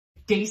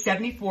day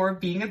 74 of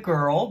being a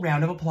girl,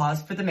 round of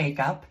applause for the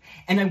makeup.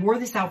 And I wore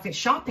this outfit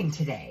shopping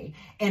today.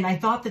 And I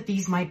thought that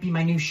these might be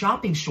my new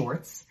shopping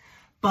shorts.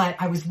 But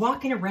I was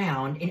walking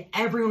around and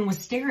everyone was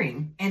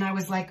staring. And I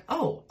was like,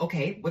 oh,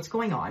 okay, what's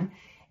going on?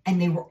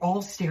 And they were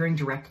all staring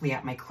directly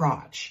at my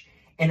crotch.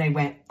 And I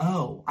went,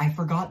 oh, I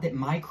forgot that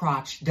my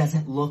crotch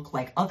doesn't look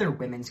like other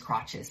women's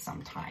crotches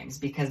sometimes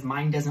because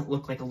mine doesn't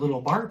look like a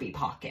little Barbie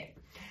pocket.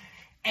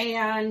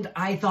 And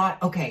I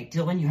thought, okay,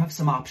 Dylan, you have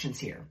some options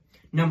here.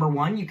 Number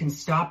one, you can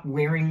stop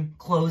wearing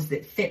clothes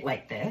that fit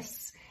like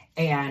this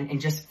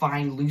and just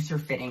find looser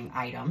fitting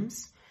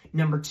items.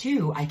 Number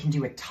two, I can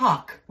do a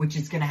tuck, which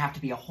is going to have to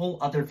be a whole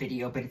other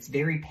video, but it's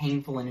very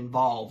painful and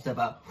involved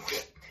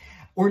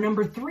or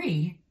number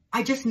three,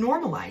 I just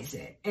normalize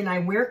it and I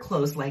wear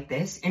clothes like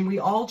this and we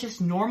all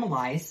just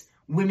normalize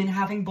women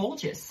having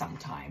bulges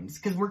sometimes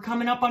because we're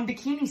coming up on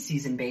bikini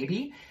season,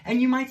 baby,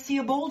 and you might see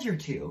a bulge or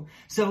two.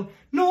 So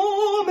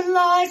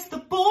normalize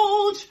the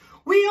bulge.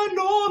 We are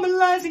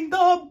normalizing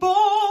the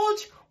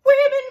bulge.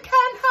 Women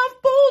can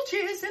have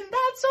bulges and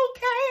that's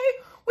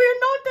okay. We're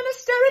not going to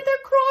stare at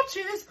their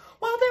crotches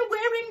while they're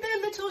wearing their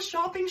little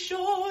shopping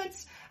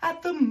shorts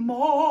at the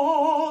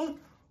mall.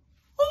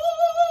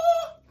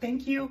 Oh,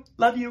 thank you.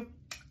 Love you.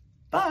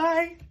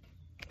 Bye.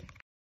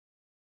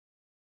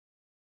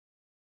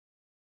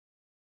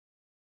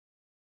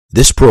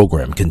 This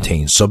program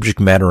contains subject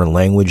matter and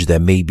language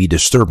that may be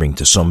disturbing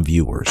to some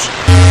viewers.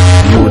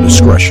 Your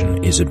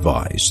discretion is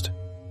advised.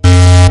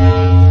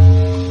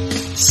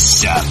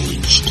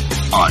 Savaged,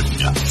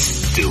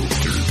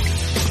 unfiltered.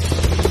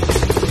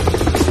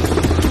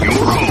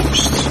 Your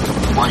host,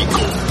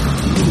 Michael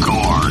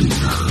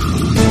Gardner.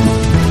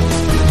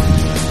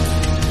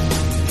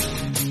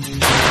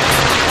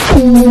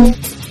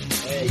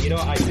 Hey,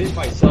 I bit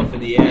myself in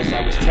the ass.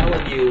 I was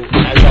telling you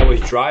as I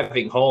was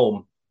driving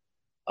home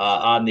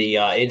on the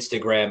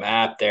Instagram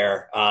app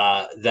there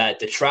that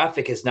the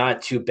traffic is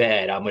not too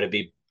bad. I'm going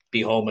to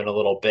be home in a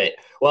little bit.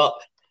 Well,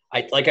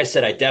 like I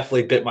said, I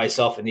definitely bit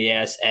myself in the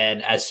ass.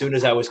 And as soon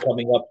as I was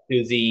coming up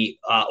to the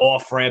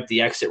off ramp,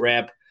 the exit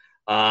ramp,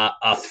 a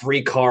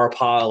 3-car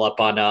pile up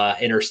on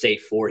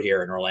Interstate 4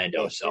 here in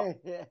Orlando. So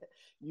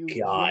you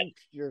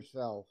jinxed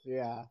yourself.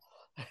 Yeah.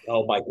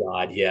 Oh my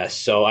God, yes.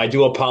 So I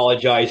do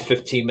apologize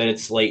 15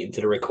 minutes late into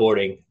the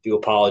recording. Do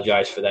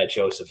apologize for that,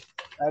 Joseph.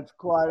 That's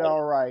quite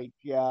all right,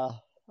 yeah.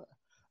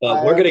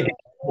 But we're going to get...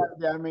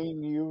 I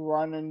mean, you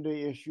run into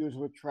issues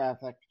with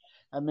traffic.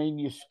 I mean,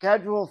 you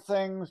schedule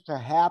things to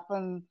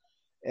happen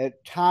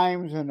at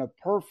times in a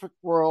perfect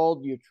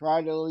world. You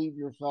try to leave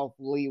yourself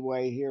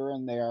leeway here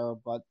and there.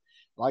 But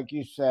like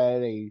you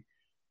said, a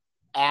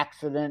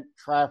accident,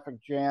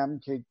 traffic jam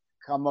could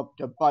come up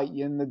to bite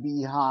you in the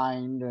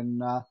behind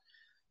and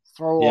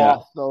throw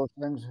off those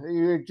things.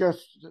 It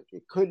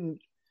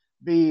couldn't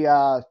be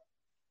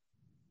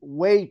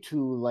way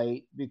too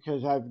late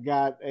because I've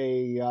got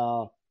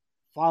a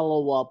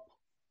follow-up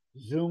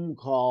Zoom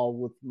call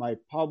with my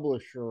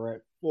publisher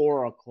at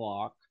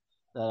 4:00.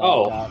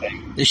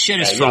 This shit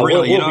is for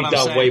real. We'll be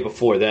done way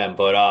before then,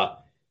 but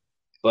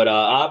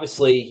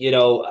obviously,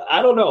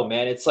 I don't know,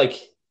 man. It's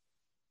like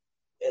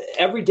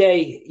every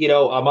day,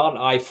 I'm on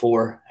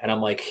I-4 and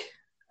I'm like,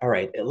 all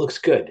right, it looks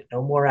good.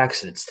 No more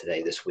accidents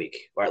today, this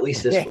week, or at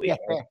least this week.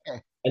 Right?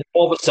 And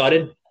all of a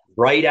sudden,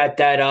 right at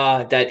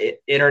that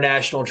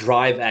International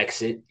Drive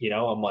exit,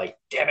 I'm like,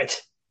 damn it,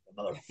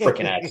 another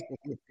freaking accident.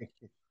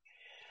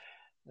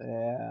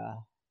 Yeah.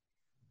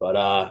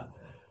 But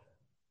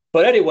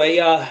anyway,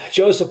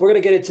 Joseph, we're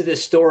gonna get into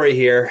this story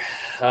here.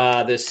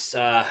 This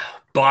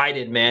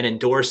Biden man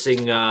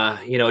endorsing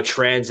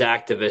trans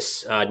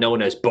activists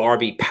known as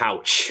Barbie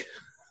Pouch.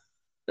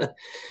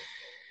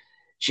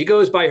 She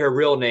goes by her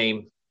real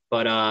name,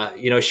 but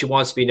she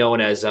wants to be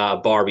known as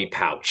Barbie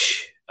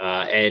Pouch.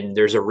 And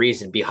there's a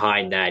reason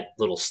behind that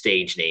little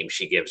stage name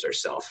she gives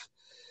herself.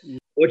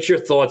 What's your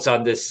thoughts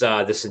on this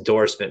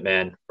endorsement,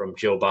 man, from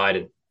Joe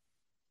Biden?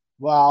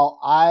 Well,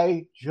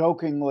 I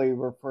jokingly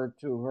refer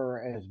to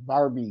her as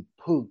Barbie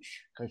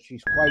Pooch because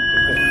she's quite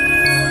the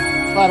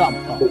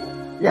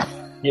bitch.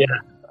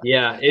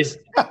 Yeah.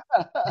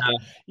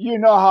 You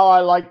know how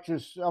I like to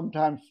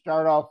sometimes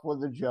start off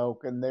with a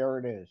joke, and there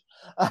it is.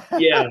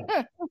 Yeah.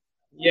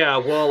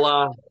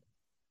 Well,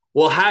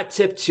 hat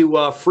tip to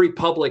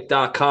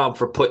freepublic.com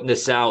for putting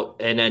this out.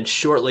 And then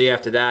shortly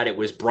after that, it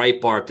was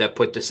Breitbart that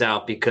put this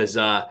out because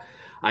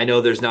I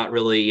know there's not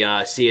really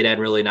CNN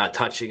really not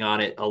touching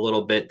on it a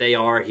little bit. They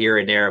are here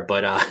and there.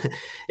 But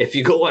if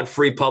you go on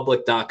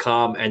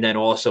freepublic.com and then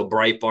also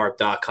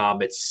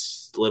Breitbart.com,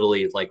 it's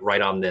literally like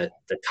right on the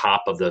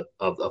top of the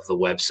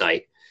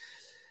website.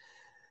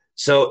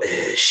 So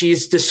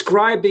she's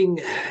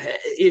describing,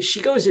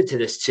 she goes into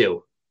this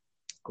too,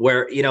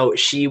 where,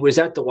 she was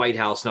at the White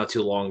House not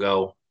too long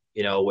ago,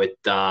 with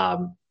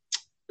McVaney.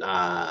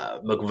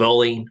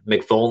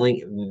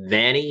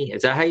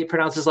 Is that how you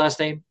pronounce his last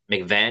name?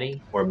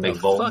 McVaney or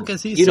McVaney? What the fuck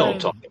is he saying? Know what I'm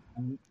talking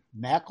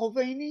about.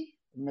 McElvaney?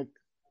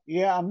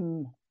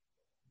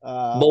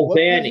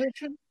 Mulvaney.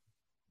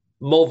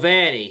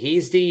 Mulvaney.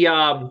 He's the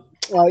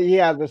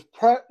Yeah,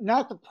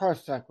 not the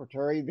press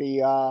secretary,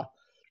 the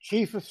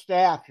chief of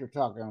staff you're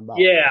talking about.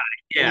 Yeah.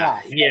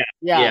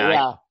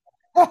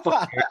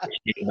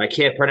 I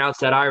can't pronounce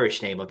that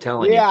Irish name. I'm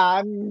telling you. Yeah,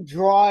 I'm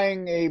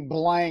drawing a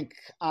blank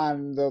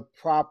on the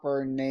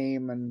proper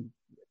name and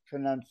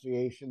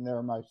pronunciation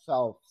there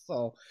myself.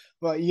 So,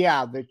 but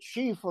yeah, the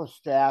chief of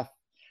staff.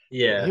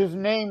 Yeah. His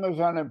name is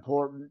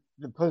unimportant.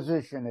 The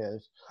position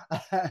is.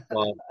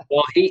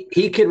 well,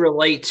 he can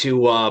relate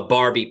to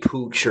Barbie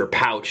Pooch or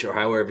Pouch or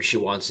however she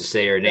wants to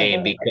say her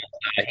name because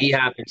he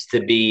happens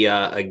to be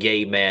a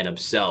gay man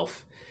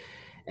himself,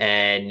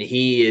 and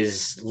he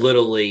is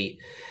literally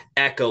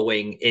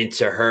echoing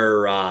into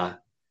her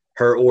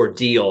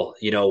ordeal,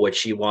 what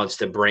she wants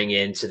to bring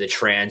into the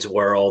trans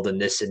world and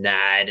this and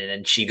that, and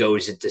then she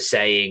goes into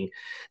saying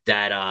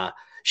that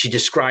she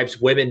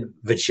describes women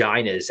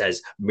vaginas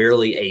as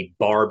merely a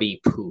Barbie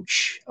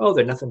pooch. Oh,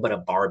 they're nothing but a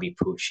Barbie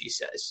pooch, she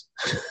says.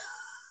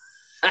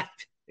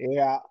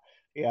 Yeah.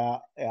 And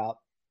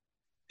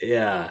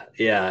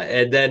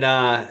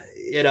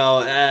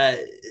then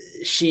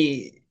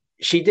she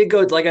did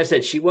go, like I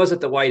said, she was at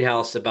the White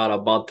House about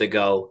a month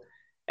ago,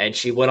 and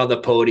she went on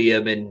the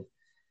podium, and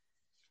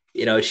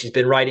she's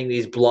been writing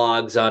these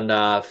blogs on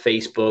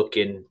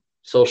Facebook and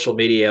social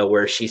media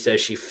where she says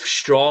she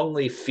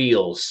strongly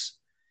feels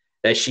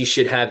that she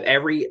should have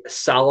every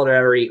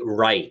solitary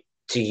right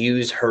to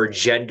use her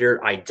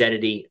gender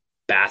identity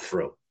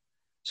bathroom.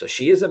 So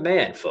she is a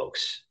man,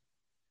 folks.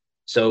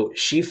 So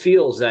she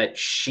feels that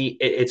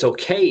it's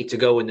okay to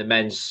go in the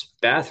men's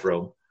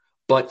bathroom,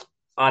 but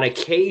on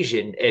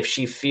occasion, if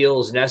she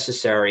feels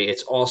necessary,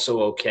 it's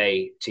also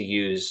okay to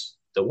use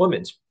the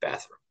women's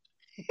bathroom.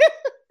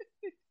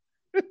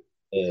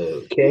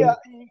 Okay.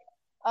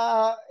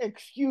 Yeah.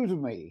 Excuse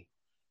me.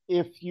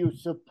 If you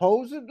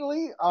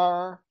supposedly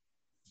are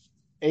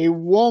a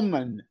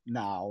woman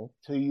now,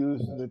 to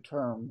use the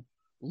term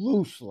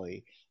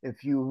loosely,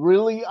 if you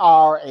really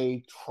are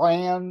a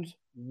trans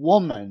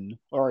woman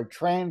or a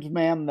trans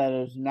man that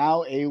is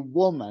now a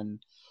woman,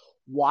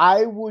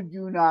 why would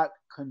you not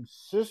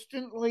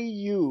consistently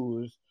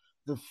use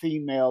the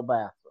female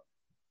bathroom?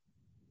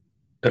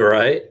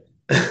 Right.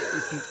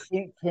 If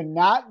you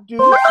cannot do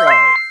so,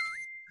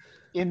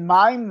 in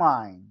my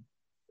mind,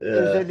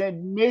 is an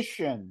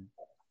admission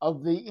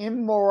of the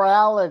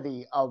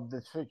immorality of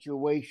the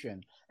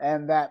situation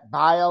and that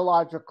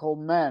biological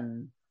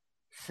men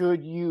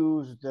should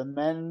use the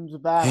men's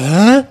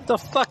bathroom. Get the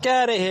fuck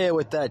out of here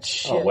with that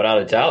shit. Oh,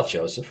 without a doubt,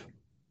 Joseph.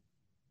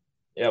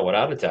 Yeah,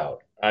 without a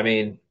doubt. I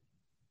mean,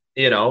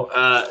 but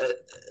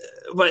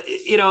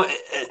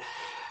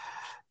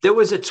there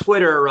was a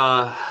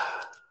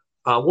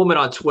woman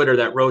on Twitter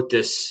that wrote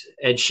this,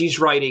 and she's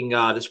writing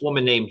this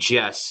woman named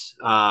Jess.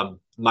 I'm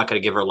not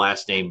going to give her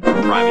last name for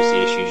privacy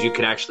issues. You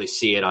can actually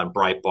see it on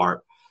Breitbart.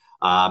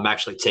 I'm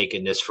actually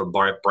taking this from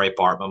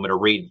Breitbart. I'm going to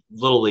read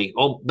literally,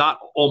 not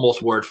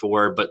almost word for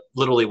word, but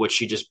literally what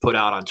she just put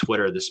out on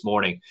Twitter this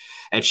morning.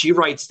 And she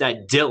writes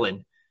that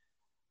Dylan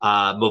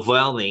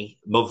Mulvaney,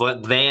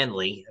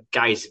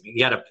 guys,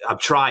 I'm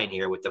trying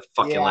here with the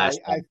fucking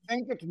last name. I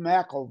think it's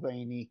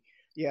McIlvaney.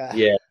 Yeah.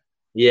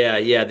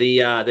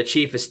 The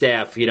chief of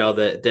staff,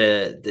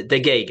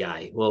 the gay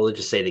guy. Well, let's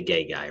just say the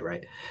gay guy,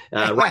 right?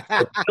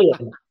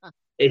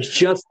 It's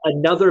just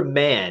another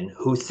man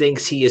who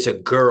thinks he is a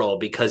girl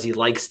because he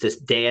likes to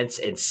dance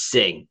and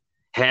sing.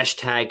 #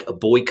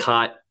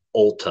 boycott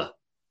Ulta.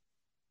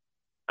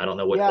 I don't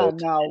know what Ulta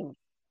is. Now,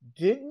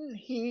 didn't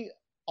he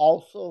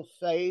also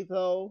say,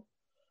 though,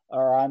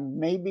 or I'm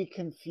maybe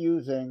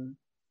confusing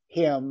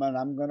him, and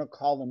I'm going to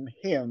call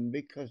him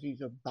because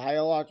he's a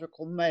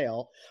biological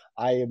male.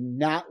 I am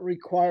not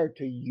required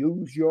to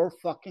use your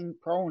fucking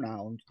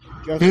pronouns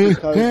just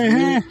because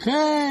you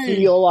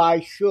feel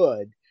I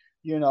should.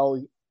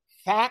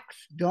 Facts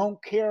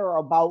don't care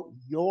about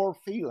your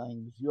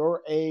feelings.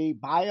 You're a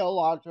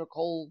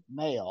biological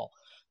male.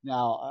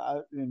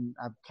 Now,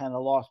 I've kind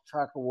of lost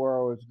track of where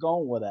I was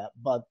going with that,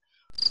 but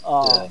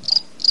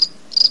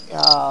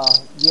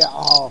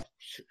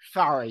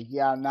sorry.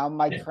 Yeah, now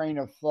my train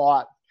of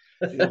thought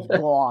is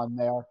gone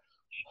there.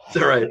 It's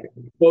all right.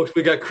 Folks,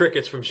 we got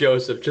crickets from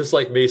Joseph, just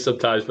like me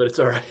sometimes, but it's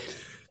all right.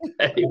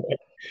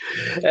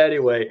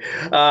 Anyway,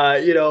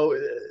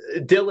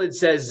 Dylan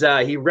says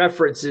he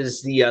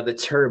references the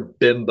term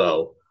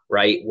bimbo,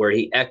 right, where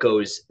he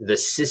echoes the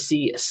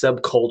sissy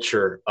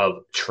subculture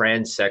of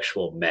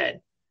transsexual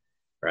men,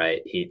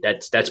 right?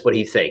 That's what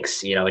he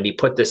thinks, and he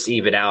put this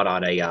even out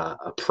on a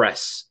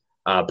press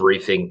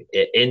briefing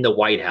in the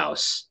White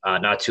House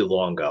not too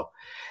long ago.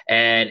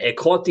 And it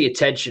caught the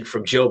attention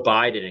from Joe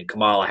Biden and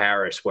Kamala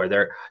Harris, where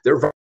they're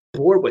on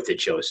board with it,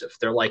 Joseph.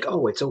 They're like,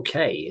 oh, it's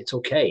okay. It's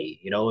okay.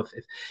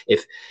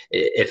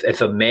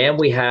 If a man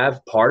we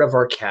have part of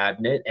our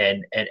cabinet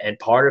and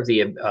part of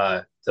the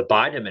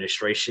Biden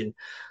administration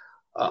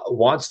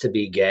wants to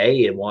be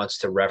gay and wants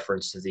to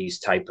reference to these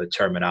type of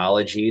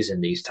terminologies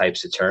and these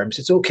types of terms,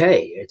 it's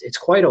okay. It's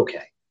quite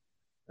okay.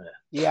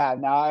 Yeah.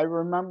 Now I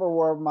remember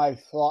where my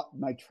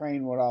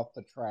train went off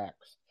the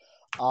tracks.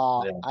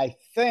 I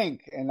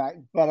think,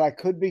 but I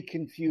could be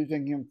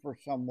confusing him for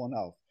someone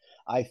else.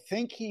 I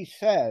think he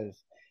says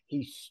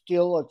he's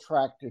still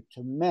attracted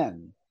to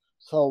men.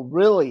 So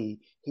really,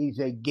 he's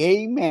a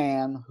gay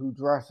man who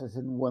dresses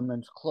in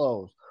women's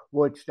clothes.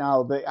 Which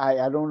now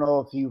I don't know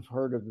if you've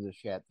heard of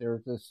this yet.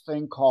 There's this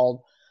thing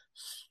called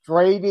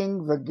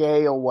straightening the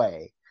gay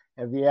away.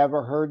 Have you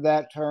ever heard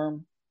that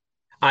term?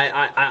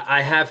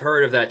 I have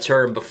heard of that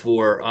term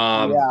before.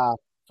 Yeah.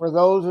 For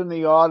those in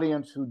the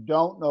audience who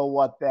don't know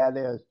what that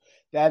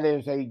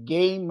is a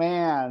gay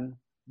man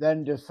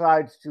then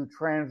decides to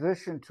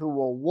transition to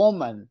a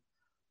woman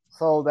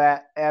so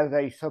that as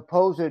a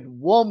supposed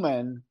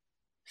woman,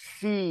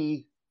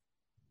 she,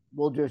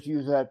 we'll just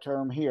use that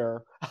term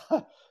here,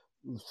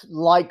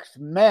 likes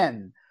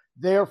men.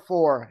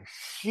 Therefore,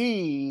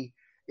 she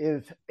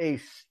is a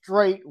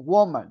straight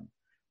woman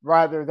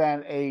rather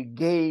than a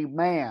gay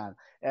man.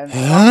 And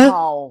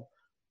somehow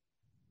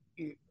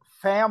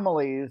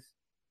families,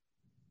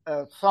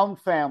 some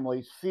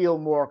families feel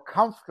more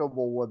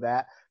comfortable with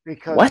that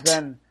because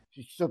then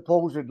she's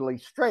supposedly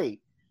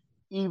straight,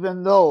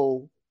 even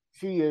though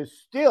she is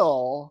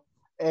still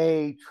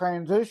a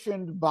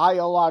transitioned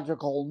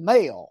biological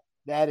male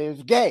that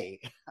is gay.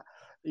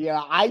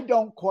 Yeah, I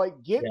don't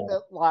quite get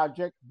that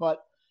logic,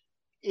 but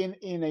in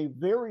a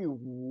very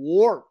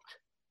warped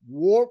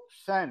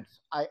sense,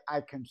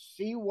 I can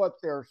see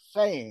what they're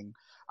saying.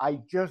 I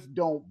just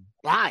don't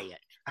buy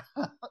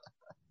it.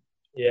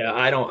 Yeah,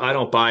 I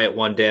don't buy it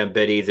one damn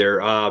bit either.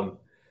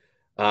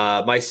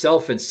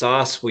 Myself and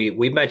Sauce,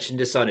 we mentioned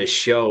this on his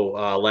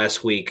show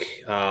last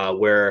week,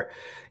 where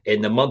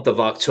in the month of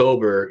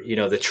October,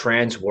 the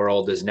trans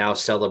world is now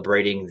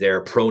celebrating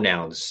their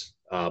pronouns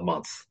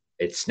month.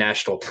 It's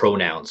National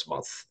Pronouns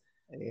Month.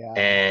 Yeah.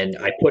 And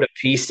I put a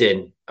piece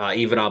in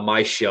even on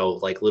my show,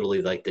 like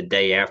literally like the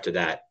day after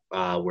that,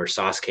 where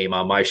Sauce came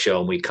on my show,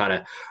 and we kind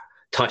of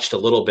touched a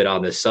little bit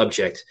on this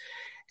subject.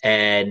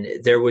 And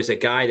there was a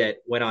guy that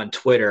went on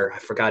Twitter. I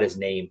forgot his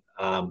name.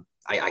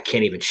 I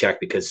can't even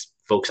check because,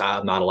 folks,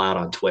 I'm not allowed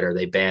on Twitter.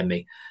 They ban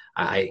me.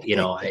 I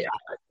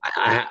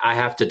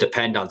have to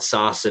depend on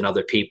Sauce and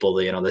other people,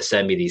 to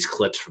send me these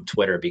clips from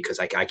Twitter because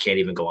I can't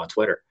even go on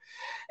Twitter.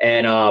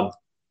 And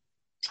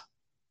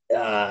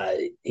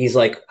he's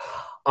like,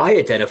 I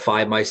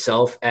identify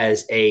myself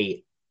as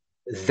a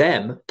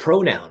them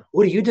pronoun.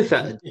 What do you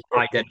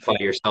identify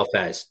yourself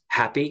as?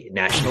 Happy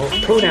National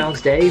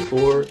Pronouns Day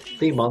for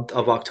the month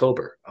of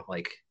October. I'm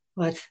like,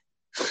 what?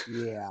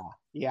 Yeah.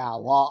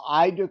 Well,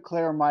 I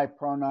declare my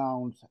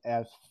pronouns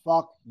as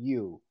fuck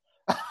you.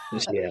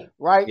 Yeah.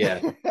 Right?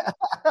 Yeah.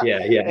 Yeah.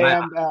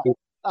 And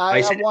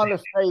I want to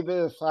say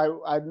this.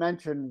 I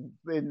mentioned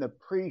in the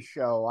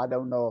pre-show, I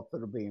don't know if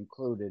it'll be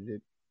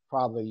included.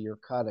 Probably you're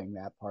cutting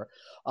that part.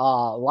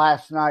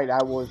 Last night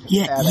I was at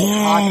a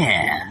hockey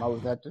game. I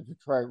was at the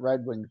Detroit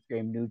Red Wings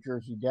game. New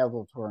Jersey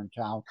Devils were in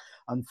town.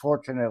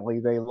 Unfortunately,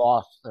 they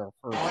lost their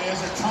first. He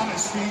has a ton of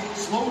speed.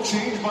 Slow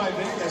change by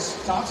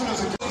Vegas. Thompson has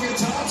a go get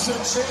Thompson.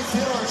 Shea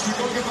Theodore should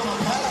go give him a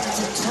pass.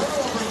 It's a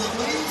turnover that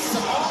leads to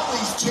all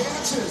these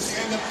chances.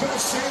 And the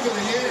best save of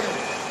the year,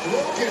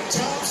 Logan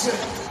Thompson.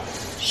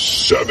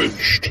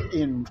 Savaged.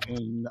 In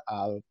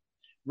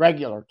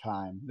regular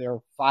time. They're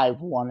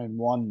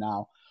 5-1-1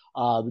 now.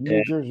 The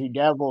New Jersey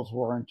Devils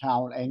were in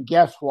town, and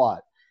guess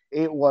what?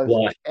 It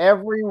was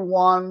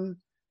everyone.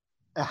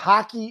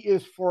 Hockey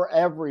is for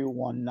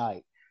everyone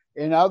night.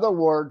 In other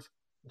words,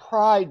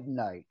 Pride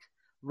Night,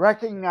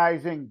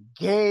 recognizing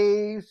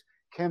gays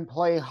can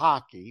play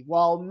hockey.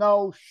 Well,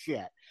 no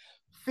shit.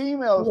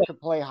 Females can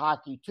play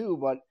hockey too,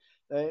 but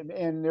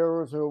and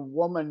there was a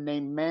woman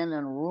named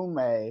Manon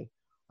Roomme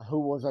who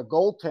was a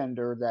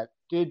goaltender that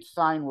did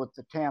sign with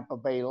the Tampa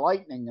Bay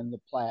Lightning in the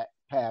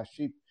past.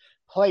 She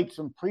played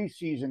some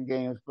preseason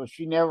games, but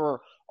she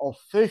never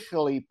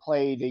officially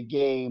played a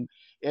game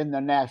in the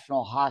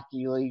National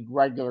Hockey League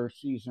regular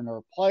season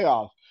or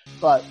playoffs.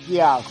 But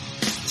yeah.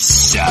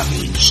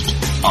 Savaged,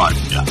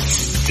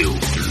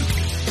 unfiltered.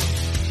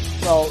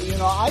 So,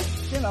 I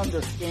can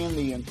understand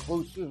the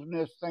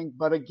inclusiveness thing,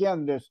 but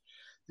again,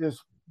 this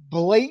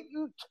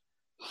blatant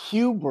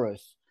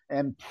hubris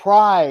and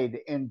pride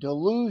and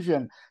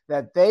delusion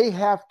that they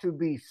have to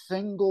be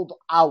singled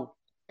out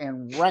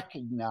and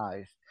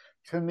recognized,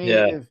 to me,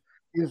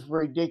 is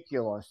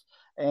ridiculous.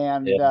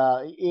 And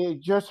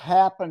it just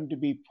happened to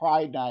be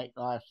Pride Night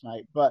last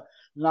night. But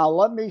now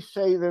let me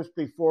say this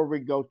before we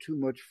go too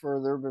much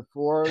further,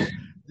 before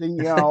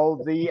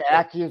the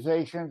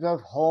accusations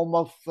of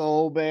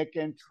homophobic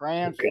and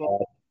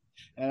transphobic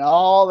and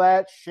all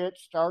that shit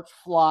starts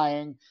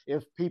flying,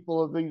 if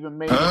people have even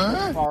made it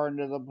this far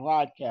into the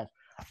podcast.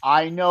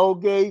 I know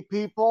gay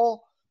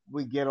people.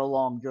 We get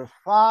along just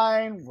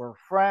fine. We're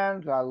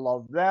friends. I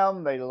love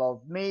them. They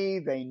love me.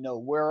 They know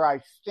where I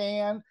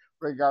stand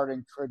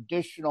regarding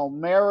traditional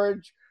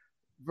marriage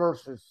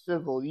versus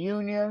civil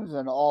unions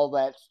and all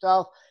that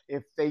stuff.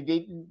 If they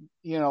didn't,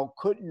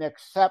 couldn't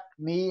accept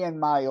me and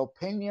my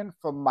opinion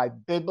from my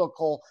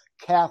biblical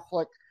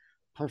Catholic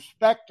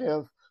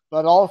perspective,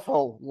 but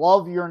also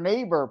love your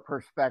neighbor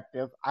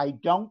perspective, I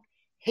don't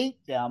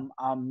hate them.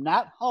 I'm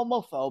not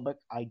homophobic.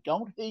 I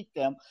don't hate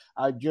them.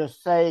 I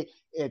just say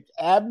it's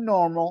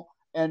abnormal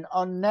and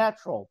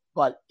unnatural.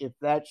 But if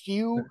that's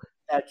you,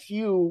 that's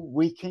you.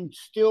 We can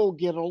still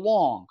get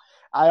along.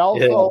 I Yeah.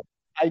 also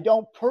I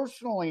don't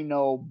personally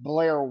know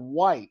Blair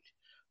White,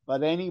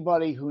 but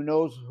anybody who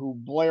knows who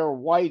Blair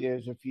White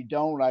is, if you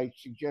don't, I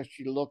suggest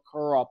you look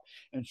her up.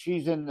 And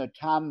she's in the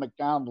Tom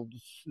McDonald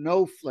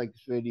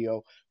Snowflakes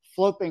video,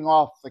 flipping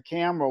off the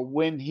camera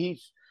when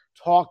he's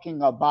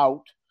talking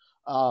about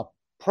uh,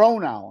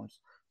 pronouns.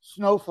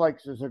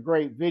 Snowflakes is a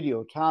great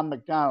video. Tom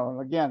McDonald.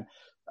 And again,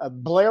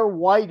 Blair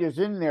White is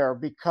in there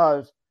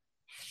because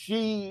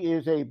she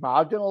is a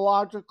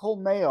biological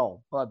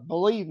male. But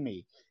believe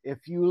me,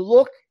 if you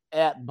look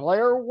at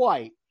Blair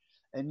White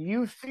and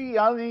you see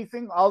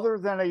anything other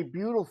than a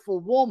beautiful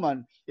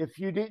woman, if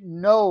you didn't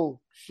know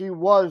she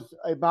was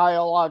a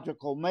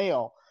biological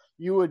male,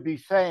 you would be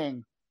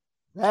saying,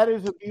 that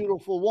is a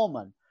beautiful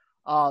woman.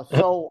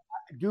 So,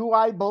 do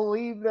I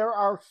believe there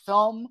are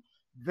some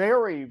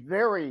very,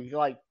 very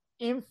like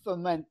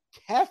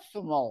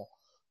infinitesimal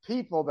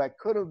people that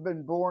could have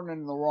been born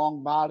in the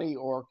wrong body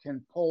or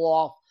can pull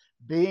off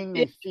being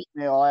a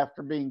female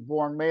after being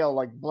born male,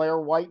 like Blair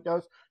White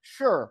does?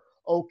 Sure,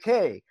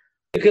 okay.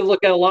 You could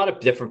look at a lot of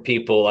different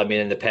people. I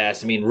mean, in the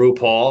past, I mean,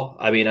 RuPaul,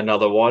 I mean,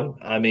 another one.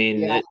 I mean,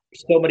 Yeah,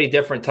 so many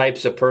different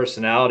types of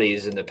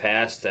personalities in the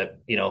past that,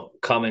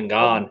 come and the,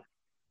 gone.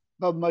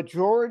 the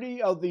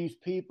majority of these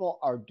people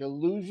are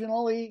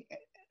delusional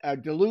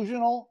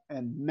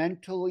and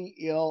mentally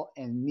ill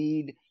and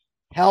need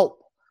help.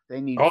 They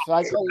need Oh,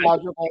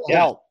 psychological yeah.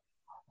 help.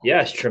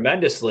 Yes,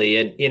 tremendously.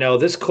 And,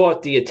 this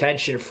caught the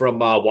attention from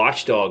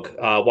Watchdog.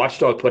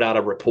 Watchdog put out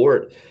a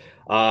report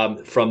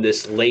from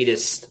this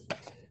latest,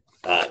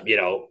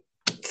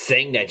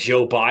 thing that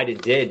Joe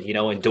Biden did,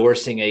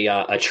 endorsing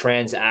a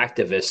trans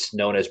activist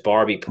known as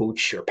Barbie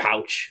Pooch or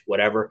Pouch,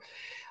 whatever.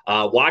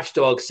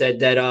 Watchdog said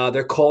that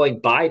they're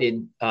calling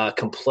Biden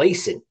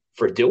complacent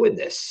for doing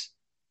this.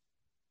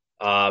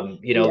 Yeah,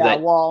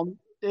 That well,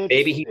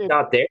 maybe he's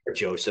not there,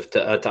 Joseph,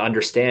 to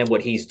understand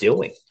what he's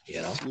doing.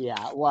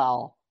 yeah,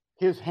 well,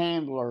 his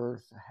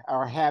handlers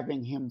are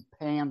having him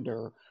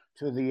pander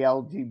to the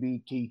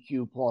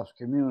LGBTQ plus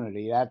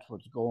community. That's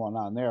what's going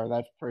on there.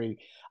 That's pretty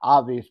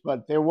obvious.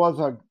 But there was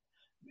a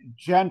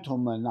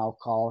gentleman, I'll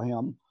call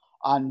him,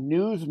 on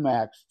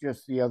Newsmax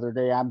just the other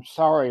day. I'm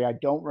sorry, I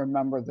don't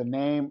remember the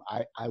name.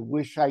 I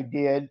wish I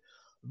did,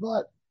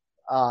 but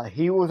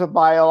he was a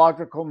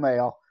biological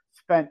male,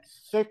 spent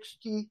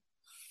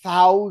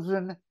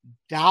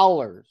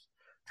 $60,000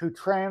 to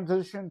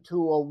transition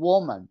to a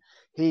woman.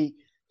 He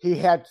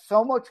had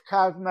so much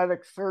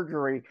cosmetic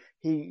surgery,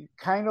 he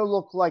kind of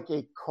looked like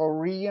a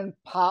Korean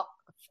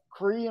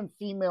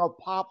female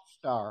pop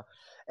star.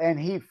 And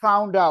he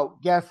found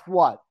out, guess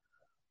what?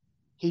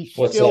 He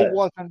What's still that?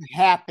 wasn't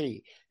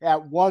happy.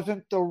 That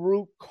wasn't the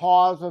root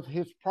cause of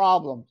his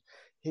problems.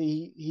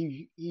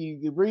 He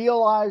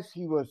realized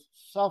he was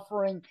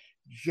suffering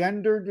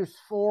gender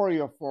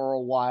dysphoria for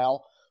a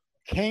while,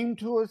 came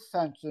to his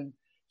senses,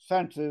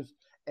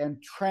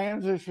 and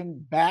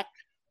transitioned back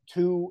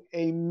to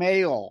a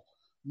male.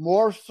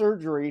 More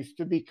surgeries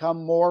to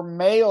become more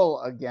male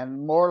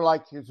again, more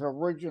like his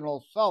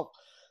original self.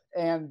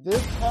 And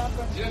this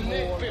happens. You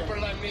need people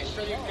like me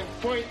so you can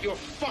point your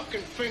fucking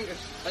fingers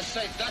and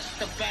say, that's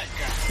the bad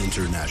guy.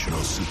 International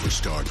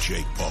superstar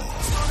Jake Paul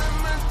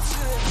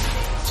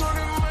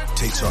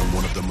takes on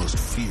one of the most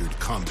feared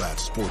combat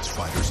sports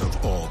fighters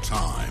of all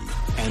time,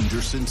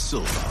 Anderson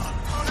Silva.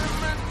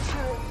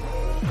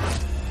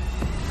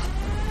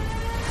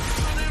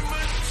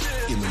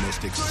 In the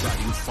most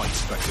exciting fight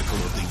spectacle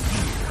of the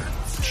year,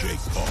 Jake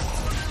Paul,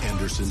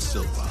 Anderson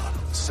Silva,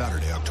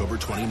 Saturday, October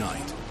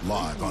 29th,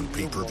 live on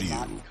pay-per-view.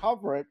 Not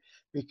cover it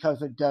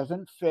because it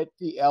doesn't fit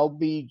the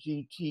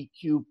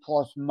LGBTQ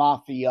plus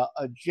mafia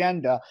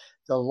agenda,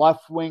 the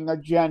left-wing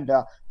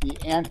agenda, the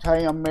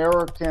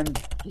anti-American,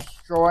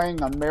 destroying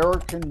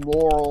American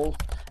morals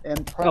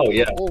and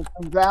principles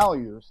and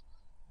values.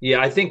 Yeah,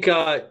 I think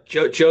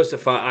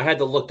Joseph, I had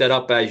to look that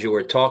up as you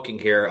were talking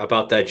here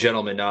about that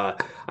gentleman. I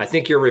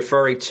think you're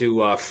referring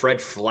to Fred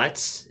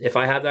Fletz, if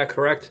I have that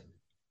correct.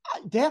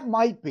 That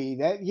might be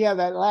that. Yeah,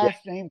 that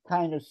last name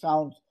kind of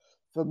sounds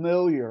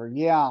familiar.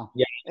 Yeah,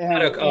 Yeah, and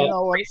had a from and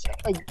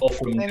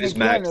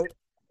Newsmax.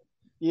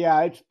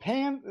 again, it's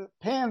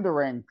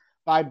pandering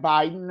by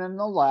Biden and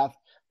the left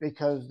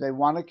because they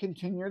want to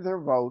continue their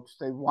votes.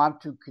 They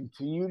want to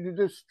continue to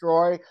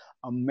destroy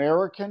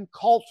American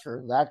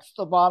culture. That's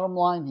the bottom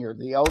line here.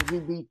 The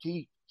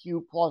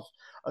LGBTQ plus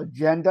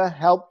agenda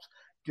helps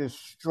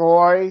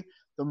destroy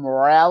the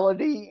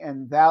morality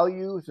and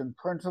values and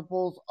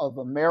principles of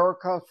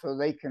America so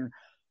they can,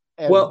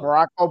 as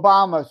Barack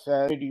Obama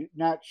said,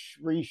 not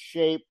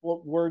reshape,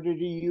 what word did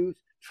he use?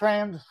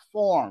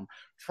 Transform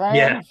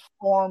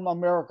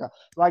America.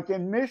 Like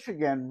in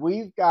Michigan,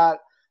 we've got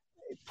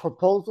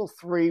Proposal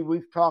 3.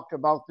 We've talked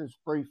about this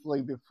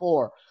briefly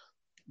before.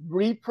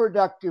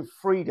 Reproductive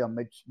freedom.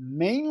 It's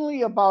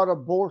mainly about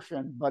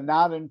abortion, but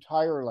not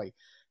entirely.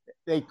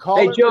 They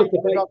call it Joseph,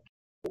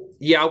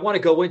 Yeah, I want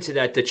to go into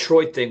that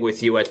Detroit thing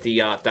with you at the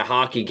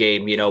hockey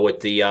game,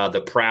 with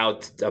the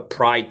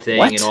pride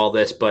thing and What? all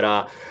this.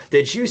 But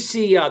did you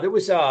see there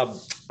was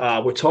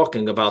we're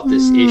talking about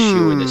this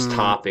issue and this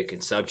topic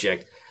and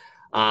subject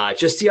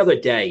just the other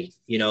day,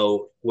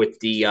 with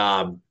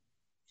the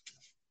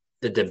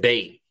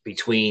debate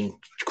between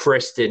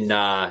Kristen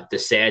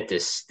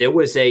DeSantis. There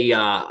was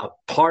a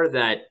part of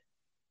that.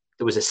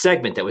 There was a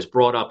segment that was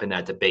brought up in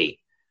that debate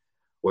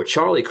where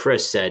Charlie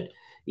Crist said,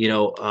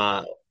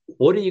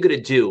 what are you going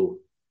to do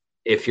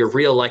if you're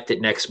reelected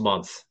next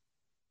month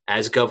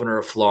as governor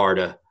of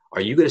Florida?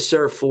 Are you going to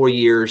serve 4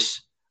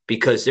 years?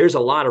 Because there's a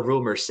lot of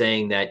rumors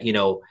saying that,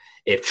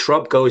 if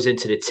Trump goes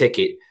into the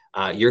ticket,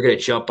 you're going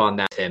to jump on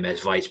that him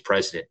as vice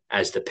president,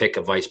 as the pick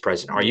of vice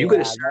president. Are you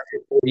going to serve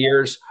for 4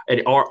 years?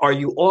 And are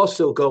you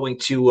also going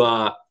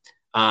to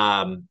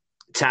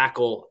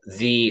tackle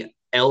the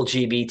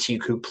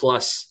LGBTQ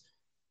plus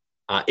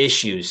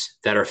issues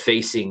that are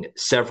facing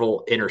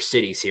several inner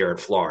cities here in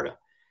Florida?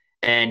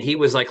 And he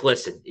was like,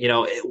 listen,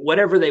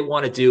 whatever they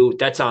want to do,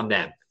 that's on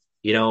them.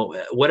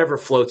 Whatever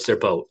floats their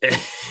boat.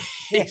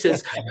 He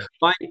says,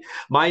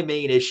 my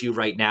main issue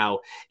right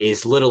now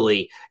is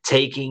literally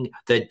taking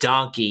the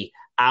donkey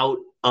out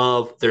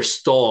of their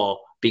stall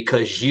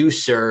because you,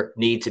 sir,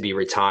 need to be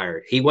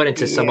retired. He went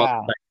into some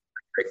other,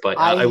 but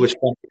I was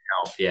funny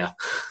now. Yeah.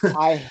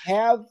 I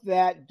have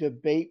that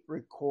debate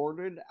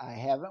recorded. I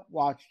haven't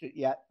watched it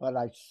yet, but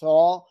I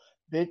saw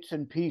bits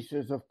and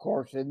pieces, of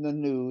course, in the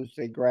news.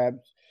 They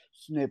grabbed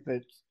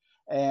snippets.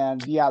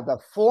 And yeah, the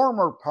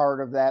former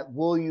part of that,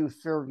 will you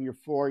serve your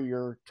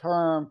 4-year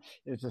term,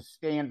 is a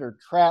standard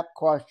trap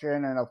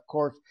question. And of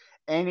course,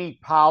 any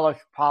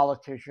polished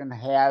politician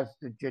has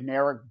the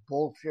generic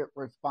bullshit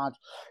response.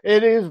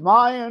 It is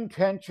my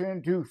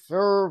intention to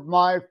serve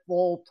my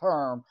full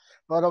term.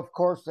 But of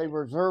course, they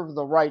reserve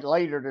the right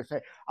later to say,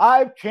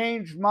 I've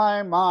changed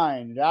my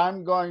mind.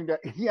 I'm going to,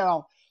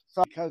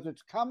 so because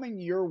it's coming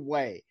your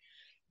way.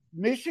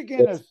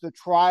 Michigan is the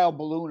trial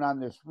balloon on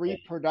this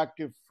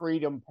reproductive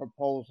freedom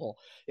proposal.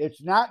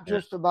 It's not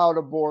just about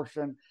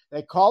abortion.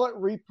 They call it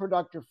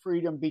reproductive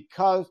freedom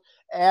because,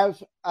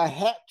 as a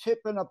hat tip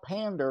and a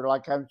pander,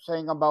 like I'm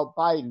saying about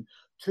Biden,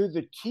 to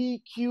the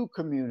TQ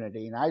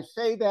community, and I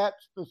say that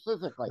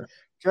specifically,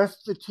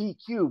 just the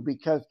TQ,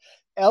 because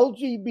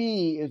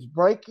LGB is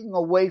breaking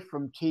away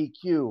from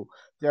TQ.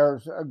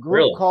 There's a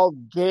group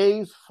called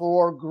Gays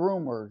for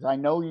Groomers. I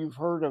know you've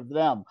heard of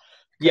them.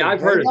 Yeah,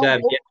 I've heard of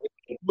them.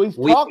 We've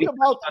talked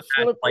about the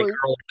slippery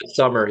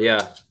summer,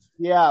 yeah.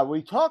 Yeah,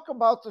 we talk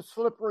about the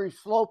slippery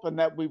slope and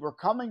that we were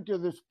coming to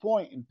this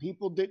point and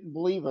people didn't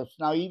believe us.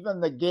 Now, even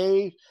the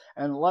gay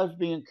and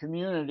lesbian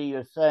community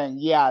is saying,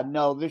 yeah,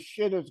 no, this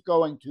shit is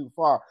going too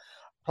far.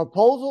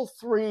 Proposal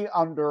 3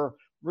 under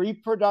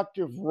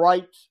reproductive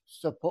rights,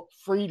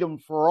 freedom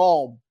for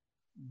all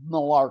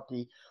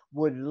malarkey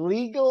would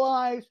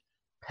legalize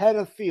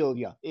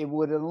pedophilia. It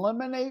would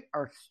eliminate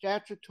our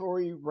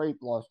statutory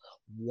rape laws.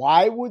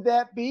 Why would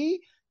that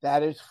be?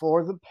 That is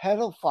for the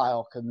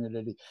pedophile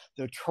community,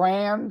 the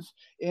trans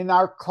in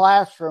our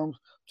classrooms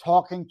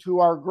talking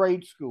to our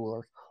grade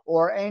schoolers,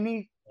 or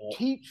any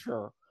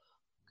teacher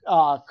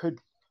could,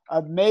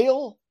 a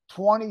male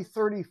 20,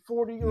 30,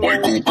 40-year-old.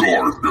 Michael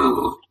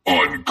Gardner,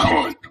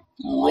 uncut,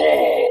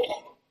 raw,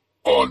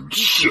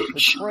 uncensored.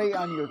 To prey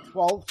on your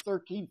 12,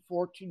 13,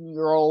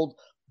 14-year-old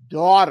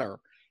daughter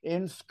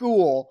in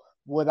school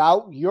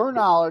without your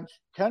knowledge,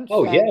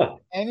 consent,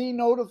 any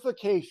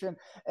notification,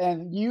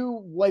 and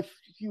if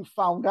you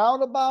found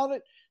out about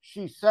it,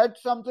 she said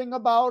something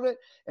about it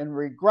and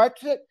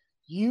regrets it,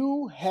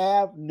 you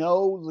have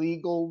no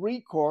legal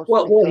recourse.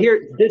 Well,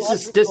 here, this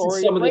is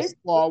some of the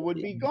law would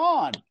be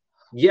gone.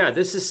 Yeah,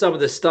 this is some of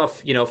the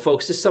stuff,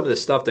 folks, this is some of the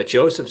stuff that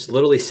Joseph's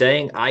literally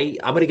saying. I'm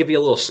going to give you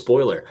a little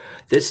spoiler.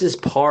 This is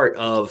part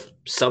of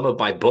some of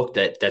my book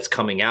that's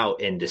coming out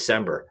in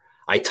December.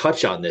 I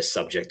touch on this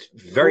subject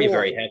very,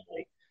 very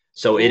heavily.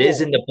 So it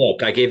is in the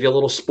book. I gave you a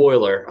little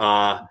spoiler.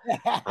 I'm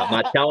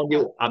not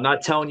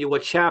telling you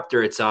what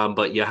chapter it's on,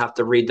 but you have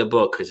to read the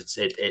book because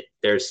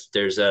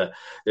there's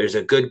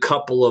a good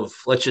couple of,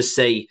 let's just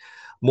say,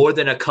 more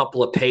than a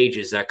couple of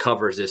pages that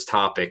covers this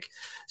topic.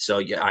 So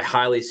yeah, I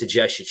highly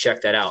suggest you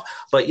check that out.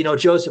 But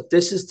Joseph,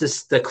 this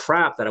is the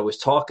crap that I was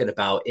talking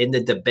about in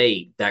the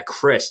debate that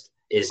Chris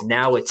is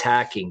now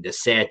attacking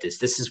DeSantis.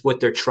 This is what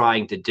they're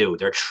trying to do.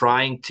 They're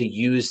trying to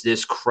use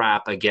this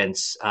crap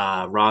against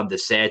Ron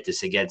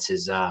DeSantis, against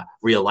his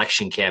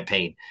reelection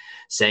campaign,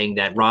 saying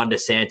that Ron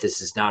DeSantis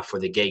is not for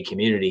the gay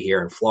community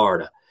here in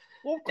Florida.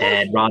 Well,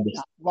 and Ron,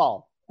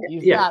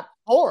 he's not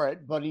for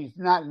it, but he's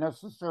not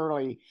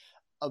necessarily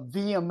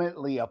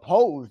vehemently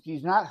opposed.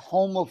 He's not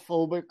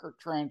homophobic or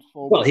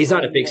transphobic. Well, he's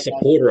not a big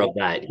supporter of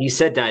that. He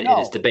said that in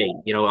his debate.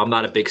 I'm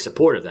not a big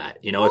supporter of that.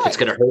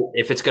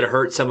 If it's gonna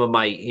hurt some of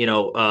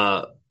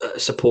my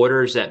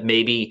supporters that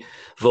may be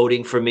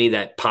voting for me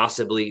that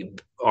possibly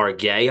are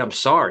gay, I'm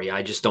sorry.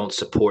 I just don't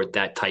support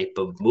that type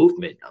of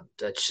movement.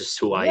 That's just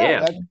who I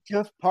am. That's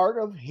just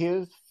part of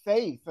his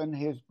faith and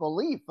his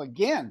belief.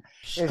 Again,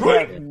 it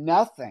has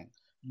nothing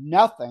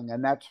nothing.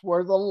 And that's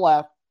where the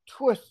left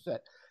twists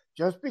it.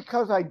 Just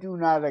because I do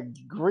not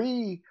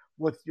agree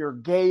with your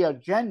gay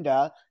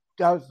agenda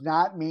does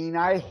not mean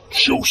I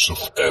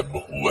Joseph M.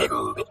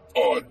 Leonard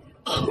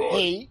Uncut.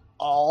 hate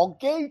all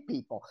gay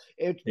people.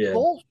 It's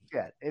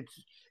bullshit.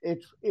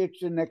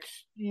 It's an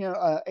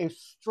a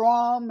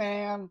straw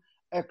man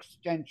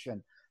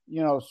extension.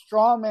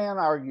 Straw man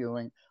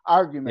argument,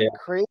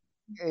 creating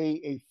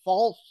a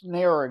false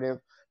narrative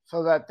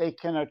so that they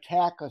can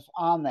attack us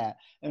on that.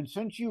 And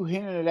since you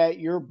hinted at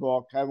your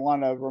book, I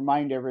want to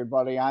remind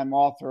everybody I'm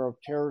author of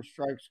Terror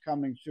Strikes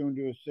Coming Soon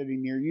to a City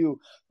Near You,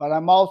 but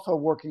I'm also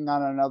working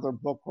on another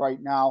book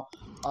right now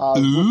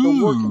with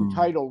the working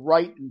title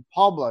Write and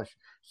Publish.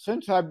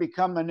 Since I've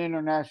become an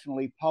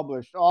internationally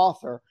published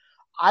author,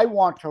 I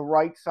want to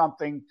write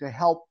something to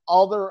help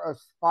other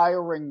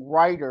aspiring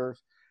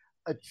writers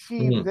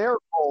achieve their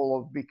goal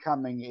of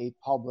becoming a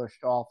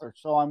published author.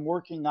 So I'm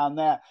working on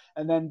that.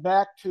 And then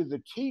back to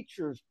the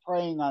teachers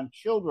preying on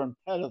children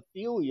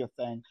pedophilia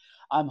thing.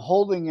 I'm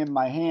holding in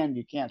my hand,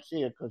 you can't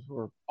see it because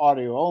we're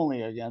audio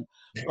only again,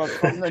 but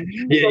from the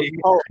New York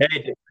Post.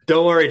 Hey,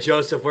 don't worry,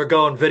 Joseph. We're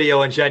going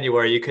video in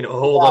January. You can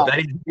hold up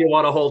anything you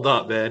want to hold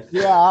up, man.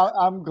 Yeah,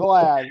 I'm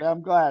glad.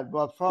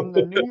 But from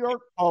the New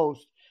York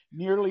Post,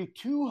 nearly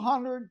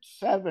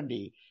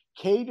 270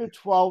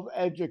 K-12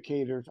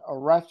 educators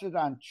arrested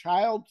on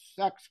child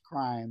sex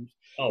crimes.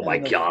 Oh my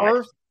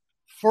God!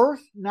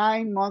 First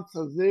 9 months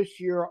of this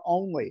year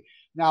only.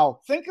 Now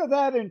think of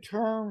that in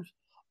terms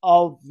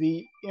of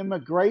the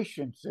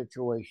immigration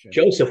situation.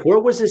 Joseph, where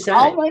was this at?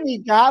 How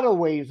many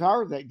gotaways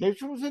are there?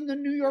 This was in the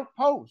New York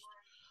Post.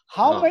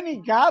 How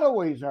many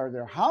gotaways are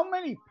there? How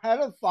many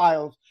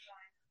pedophiles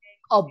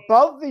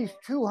above these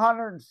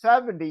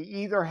 270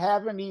 either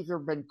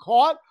haven't been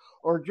caught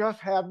or just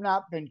have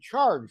not been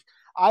charged?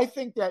 I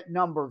think that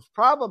number is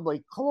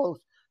probably close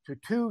to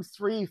 2,000,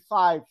 3,000,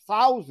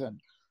 5,000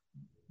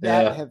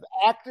 that have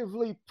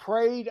actively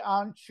preyed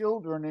on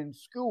children in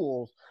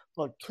schools,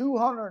 but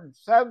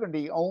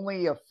 270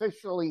 only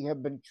officially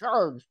have been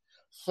charged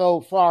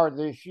so far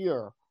this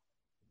year.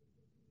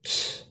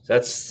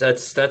 That's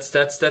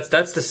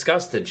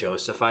disgusting,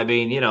 Joseph. I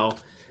mean,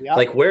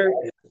 like where.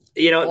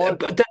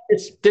 But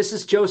this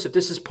is Joseph.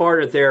 This is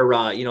part of their,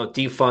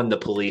 defund the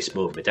police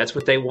movement. That's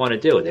what they want to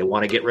do. They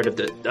want to get rid of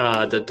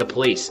the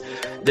police.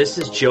 This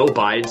is Joe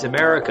Biden's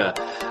America,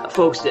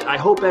 folks. I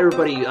hope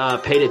everybody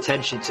paid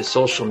attention to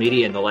social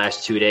media in the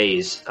last 2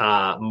 days.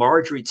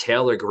 Marjorie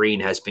Taylor Greene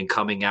has been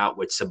coming out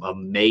with some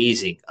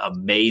amazing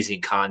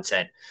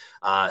content,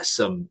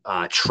 some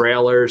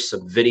trailers,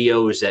 some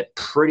videos that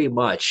pretty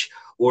much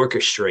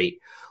orchestrate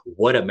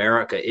what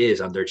America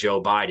is under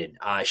Joe Biden.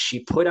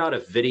 She put out a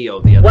video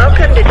the other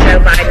Welcome to Joe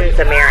Biden's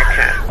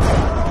America,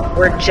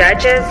 where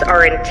judges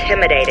are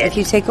intimidated. If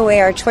you take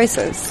away our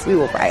choices, we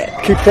will riot.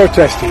 Keep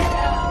protesting.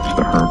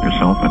 To hurt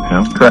yourself and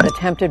him. Correct.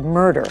 Attempted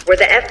murder. Where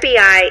the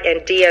FBI and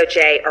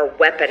DOJ are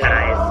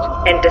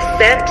weaponized and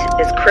dissent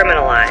is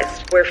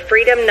criminalized. Where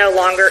freedom no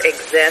longer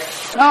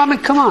exists. No, I mean,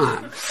 come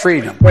on.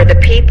 Freedom. Where the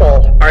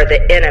people are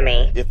the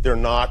enemy. If they're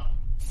not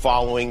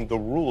following the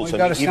rules. We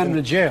got to send them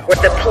to jail. Where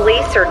the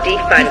police are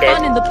defunded.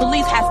 Defunding the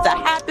police has to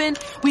happen.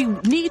 We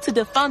need to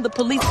defund the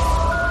police.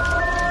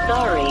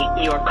 Sorry,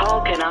 your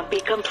call cannot be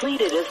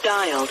completed as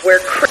dialed. Where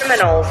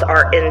criminals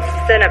are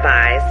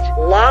incentivized,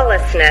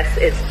 lawlessness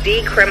is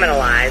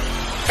decriminalized,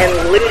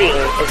 and looting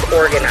is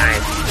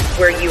organized.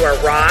 Where you are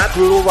robbed,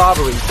 brutal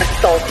robbery,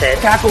 assaulted,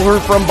 tackle her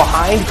from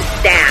behind,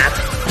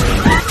 stabbed,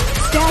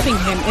 stabbing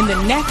him in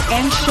the neck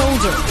and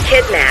shoulder,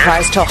 kidnapped,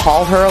 tries to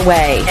haul her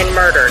away, and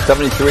murdered.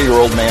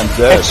 73-year-old man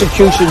dead.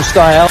 Execution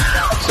style.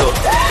 So,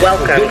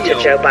 welcome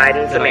to Joe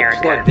Biden's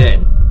America. Plugged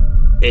in.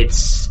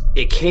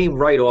 It came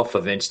right off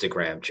of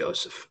Instagram,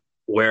 Joseph,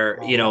 where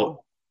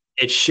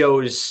it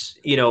shows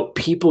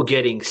people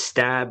getting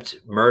stabbed,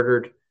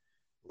 murdered,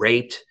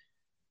 raped,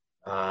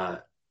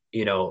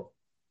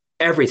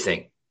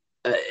 everything.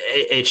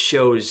 It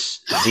shows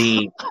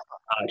the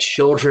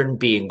children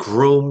being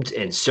groomed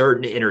in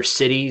certain inner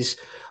cities.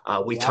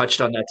 We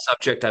touched on that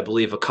subject, I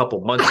believe, a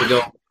couple months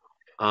ago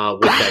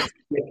with that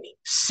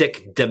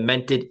sick,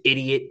 demented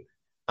idiot.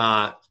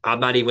 I'm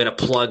not even going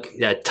to plug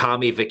that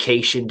Tommy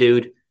Vacation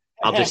dude.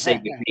 I'll just say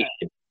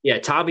Vacation. Yeah,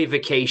 Tommy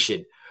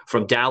Vacation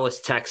from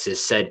Dallas,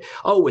 Texas said,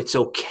 "Oh, it's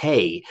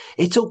okay.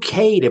 It's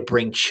okay to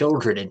bring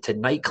children into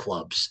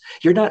nightclubs.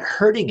 You're not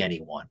hurting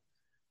anyone."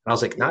 And I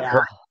was like, "Not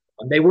hurting."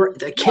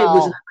 The kid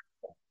was.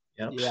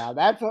 Yeah,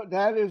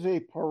 that is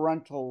a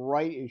parental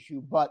right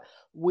issue, but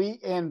we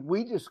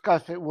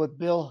discussed it with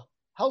Bill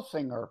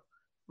Helsinger,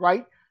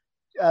 right?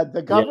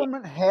 The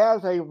government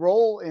has a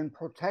role in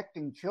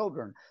protecting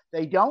children.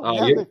 They don't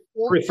have a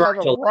full set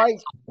of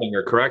rights.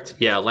 Helsinger, correct?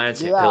 Yeah,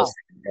 Lance.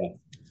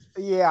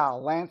 Yeah,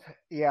 Lance.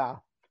 Yeah,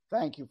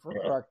 thank you for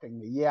correcting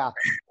me. Yeah,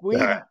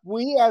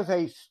 we as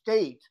a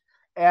state,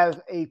 as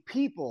a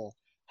people,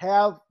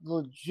 have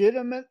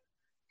legitimate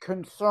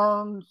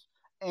concerns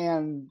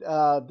and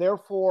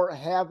therefore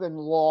have in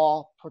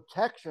law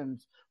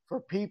protections for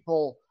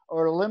people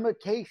or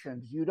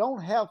limitations. You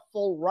don't have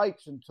full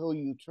rights until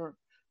you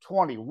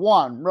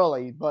 21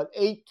 really, but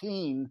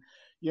 18,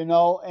 you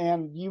know,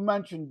 and you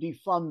mentioned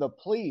defund the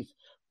police.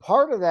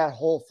 Part of that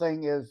whole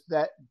thing is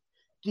that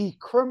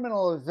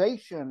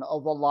decriminalization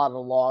of a lot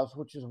of laws,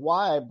 which is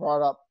why I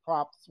brought up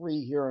Prop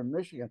 3 here in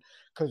Michigan.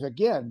 Because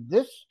again,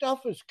 this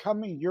stuff is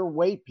coming your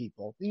way,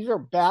 people. These are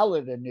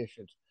ballot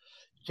initiatives.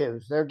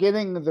 They're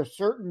getting the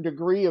certain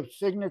degree of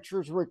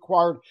signatures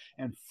required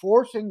and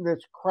forcing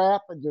this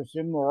crap and this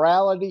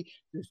immorality,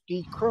 this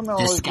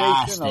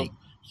decriminalization of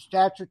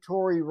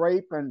statutory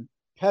rape and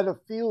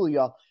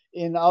pedophilia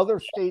in other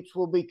states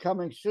will be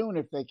coming soon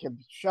if they can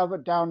shove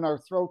it down our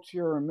throats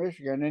here in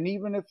Michigan, and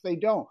even if they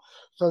don't.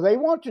 So they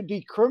want to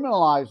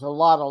decriminalize a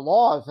lot of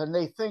laws, and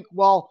they think,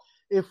 well,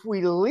 if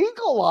we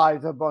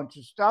legalize a bunch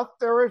of stuff,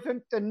 there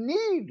isn't the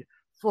need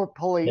for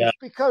police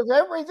because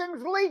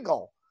everything's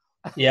legal.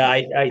 Yeah,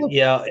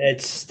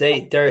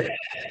 they're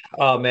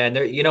oh man,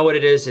 you know what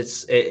it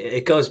is?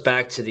 It goes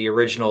back to the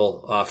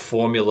original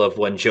formula of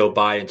when Joe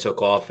Biden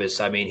took office.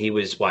 I mean, he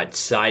was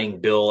signing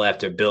bill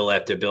after bill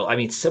after bill. I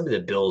mean, some of the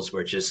bills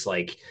were just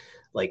like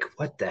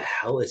what the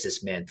hell is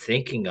this man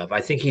thinking of? I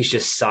think he's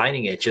just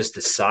signing it just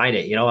to sign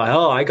it. You know,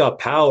 oh, I got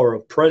power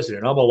of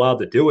president. I'm allowed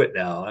to do it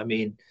now. I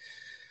mean,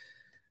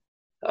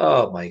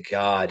 oh my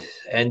God.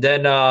 And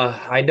then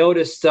I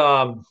noticed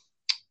the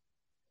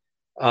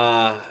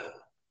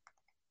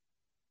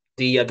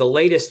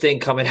latest thing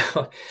coming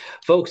out,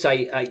 folks.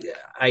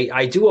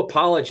 I do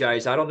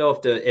apologize. I don't know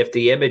if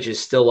the image is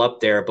still up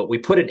there, but we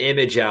put an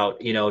image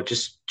out, you know,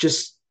 just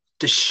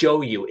to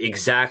show you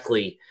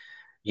exactly,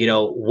 you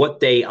know, what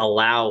they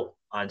allow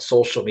on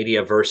social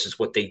media versus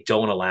what they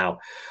don't allow.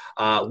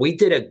 We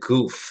did a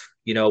goof,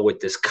 you know, with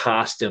this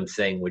costume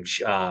thing,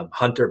 which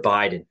Hunter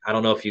Biden. I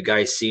don't know if you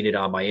guys seen it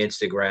on my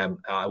Instagram.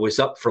 It was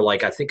up for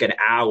I think an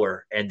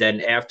hour. And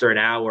then after an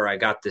hour, I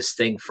got this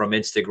thing from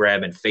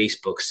Instagram and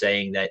Facebook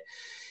saying that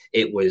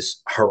it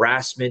was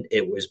harassment,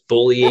 it was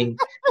bullying,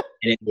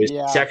 and it was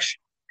sexual.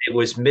 It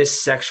was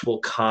sexual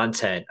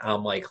content.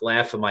 I'm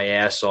laughing my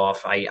ass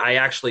off. I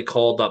actually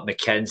called up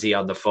Mackenzie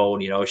on the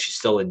phone. You know, she's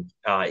still in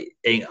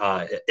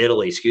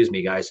Italy. Excuse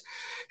me, guys.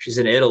 She's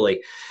in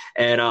Italy.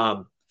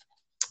 And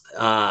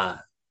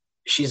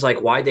she's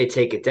like, why'd they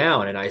take it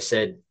down? And I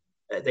said,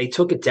 they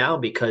took it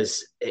down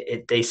because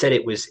they said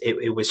it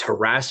was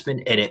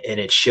harassment and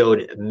it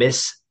showed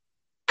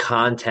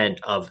content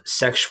of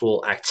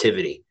sexual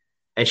activity.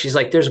 And she's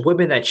like, there's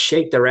women that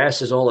shake their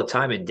asses all the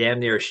time and damn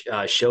near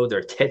show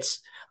their tits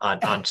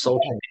on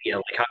social media.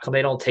 Like, how come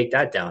they don't take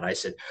that down? I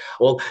said,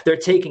 well, they're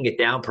taking it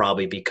down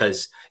probably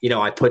because, you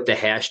know, I put the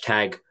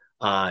hashtag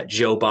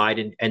Joe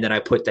Biden and then I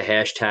put the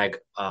hashtag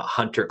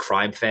Hunter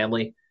crime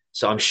family.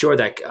 So I'm sure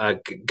that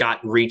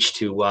got reached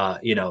to,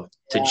 you know,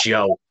 to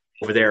Joe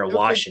over there in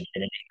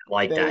Washington and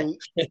that.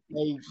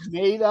 They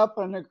made up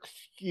an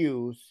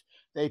excuse.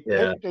 They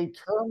picked a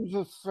terms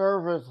of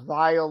service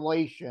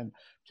violation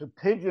to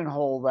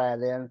pigeonhole that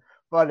in,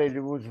 but it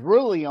was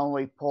really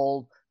only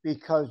pulled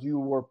because you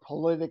were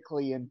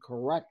politically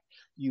incorrect.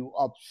 You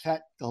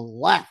upset the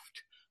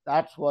left.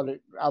 That's what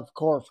it, of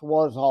course,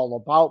 was all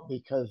about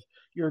because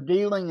you're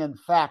dealing in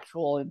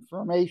factual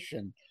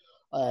information.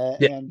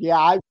 And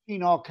I've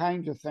seen all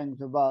kinds of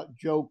things about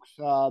jokes,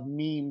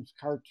 memes,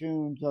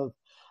 cartoons of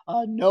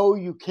no,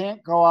 you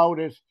can't go out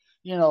as,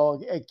 you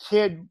know, a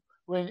kid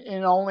when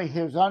in only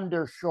his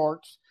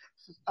undershorts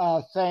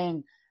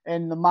saying,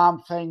 and the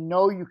mom saying,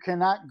 no, you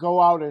cannot go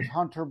out as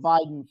Hunter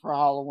Biden for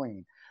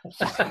Halloween.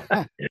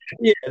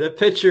 Yeah, the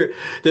picture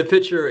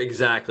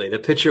exactly. The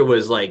picture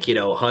was you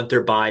know,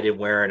 Hunter Biden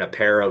wearing a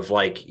pair of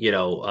you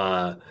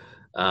know,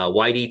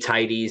 whitey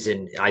tighties,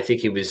 and I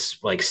think he was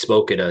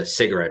smoking a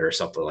cigarette or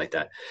something like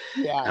that.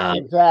 Yeah,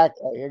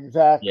 exactly.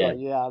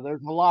 Yeah,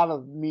 there's a lot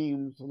of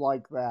memes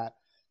like that.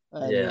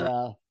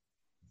 And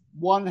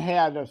one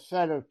had a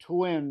set of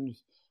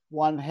twins.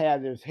 One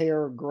had his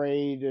hair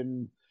grayed,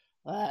 and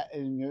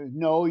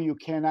no, you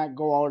cannot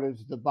go out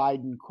as the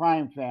Biden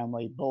crime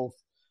family, both,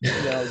 you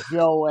know,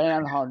 Joe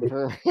and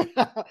Hunter.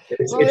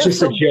 It's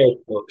just a joke,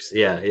 folks.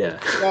 Yeah.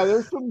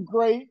 There's some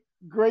great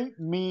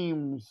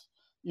memes.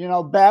 You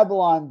know,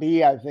 Babylon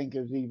Bee, I think,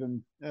 has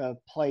even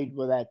played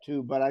with that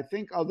too. But I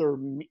think other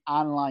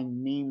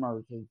online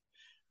memers have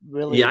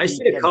really. Yeah, I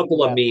see a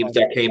couple of memes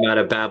that came out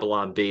of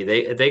Babylon Bee.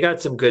 They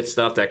got some good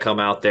stuff that come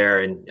out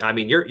there, and I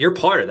mean, you're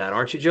part of that,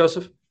 aren't you,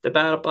 Joseph? The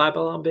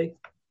Babylon Bee.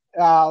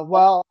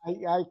 Well,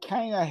 I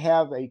kind of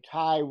have a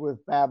tie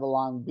with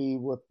Babylon Bee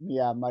with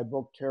my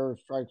book Terror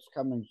Strikes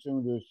coming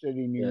soon to the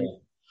city near you.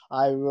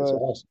 I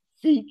was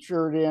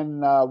featured in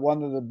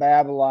one of the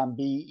Babylon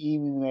Bee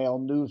email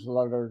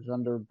newsletters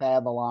under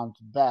Babylon's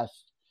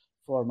Best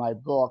for my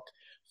book.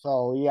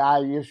 So I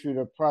issued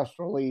a press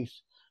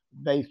release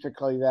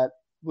basically that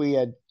we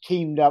had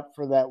teamed up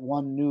for that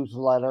one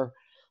newsletter.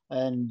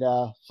 And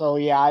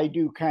I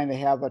do kind of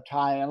have a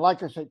tie. And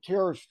like I said,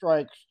 Terror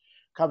Strikes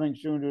coming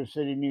soon to a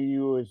city near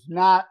you is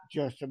not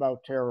just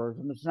about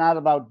terrorism. It's not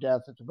about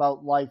death. It's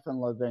about life and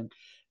living.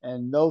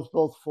 And those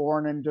both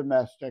foreign and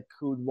domestic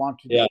who'd want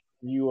to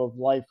view of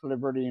life,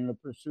 liberty, and the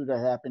pursuit of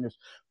happiness.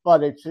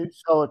 But it's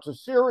a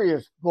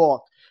serious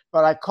book.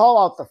 But I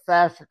call out the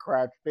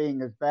fascocrats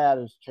being as bad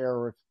as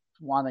terrorists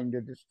wanting to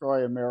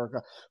destroy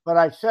America. But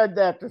I said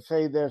that to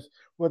say this: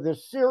 with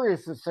as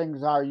serious as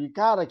things are, you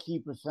got to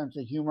keep a sense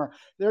of humor.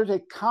 There's a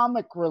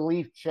comic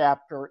relief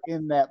chapter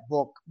in that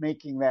book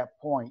making that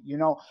point.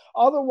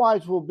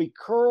 Otherwise we'll be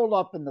curled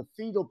up in the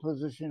fetal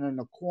position in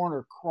the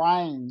corner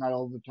crying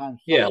all the time.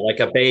 Yeah,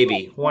 like a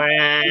baby.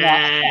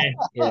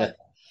 Yeah.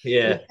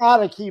 You got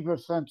to keep a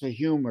sense of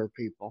humor,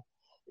 people.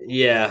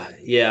 Yeah,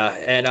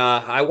 and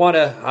I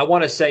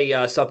wanna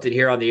say something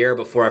here on the air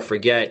before I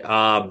forget.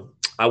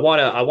 I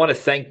wanna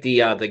thank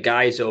the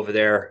guys over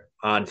there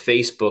on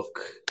Facebook,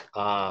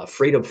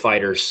 Freedom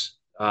Fighters.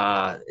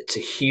 It's a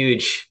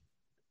huge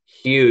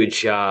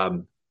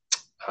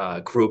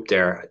group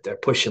there. They're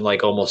pushing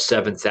like almost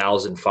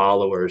 7,000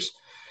 followers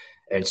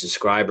and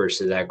subscribers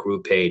to that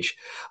group page.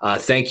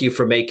 Thank you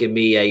for making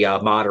me a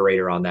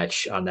moderator on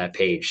that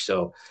page.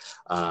 So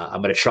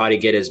I'm going to try to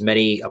get as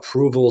many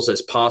approvals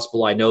as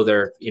possible. I know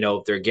they're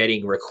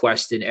getting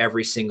requests in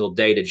every single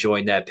day to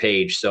join that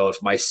page. So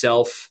if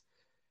myself,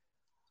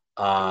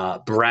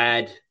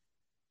 Brad,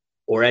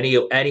 or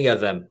any of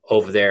them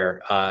over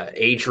there,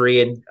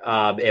 Adrian,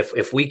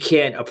 if we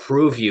can't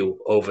approve you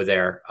over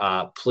there,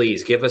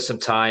 please give us some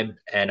time,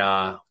 and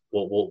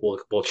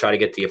we'll try to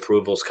get the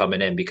approvals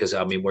coming in, because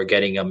I mean we're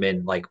getting them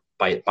in like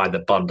by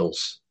the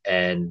bundles.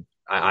 And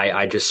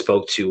I just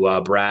spoke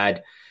to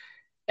Brad,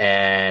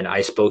 and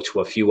I spoke to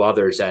a few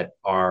others that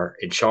are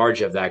in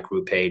charge of that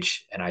group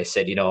page, and I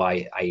said,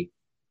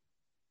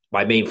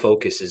 my main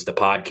focus is the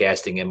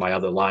podcasting and my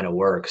other line of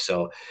work.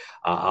 So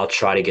I'll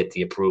try to get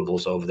the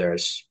approvals over there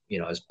as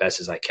best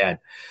as I can.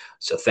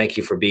 So thank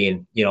you for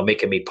being,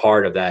 making me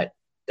part of that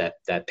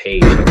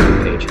page.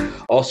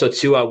 Also,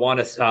 too, I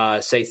want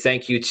to say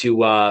thank you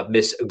to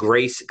Miss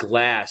Grace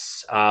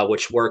Glass,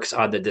 which works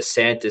on the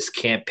DeSantis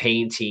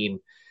campaign team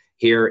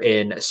here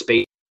in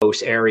Space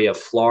Coast area of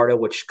Florida,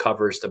 which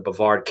covers the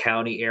Brevard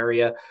County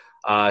area.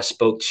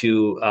 Spoke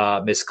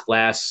to Miss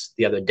Glass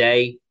the other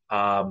day,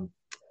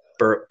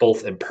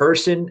 both in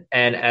person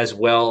and as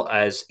well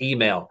as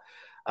email.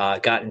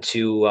 Gotten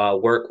to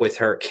work with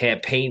her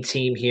campaign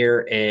team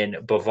here in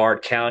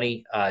Brevard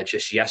County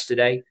just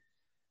yesterday.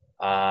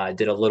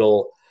 Did a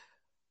little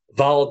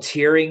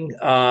volunteering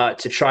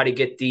to try to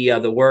get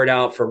the word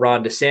out for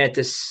Ron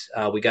DeSantis.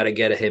 We got to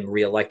get him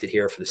reelected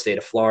here for the state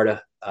of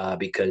Florida,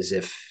 because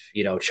if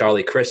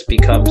Charlie Crist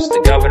becomes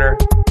the governor,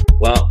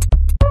 well,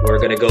 we're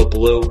going to go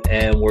blue,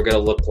 and we're going to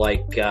look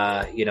like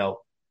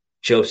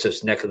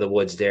Joseph's neck of the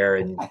woods there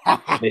in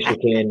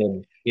Michigan,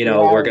 and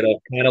we're going to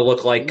kind of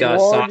look like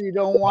Lord, you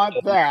don't want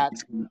that.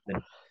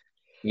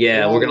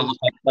 Yeah, we're going to look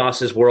like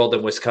Sauce's World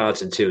in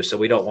Wisconsin too, so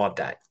we don't want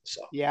that.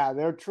 So yeah,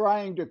 they're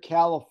trying to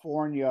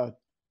California,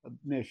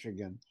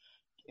 Michigan,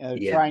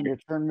 trying to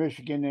turn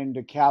Michigan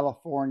into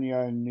California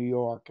and New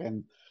York,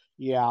 and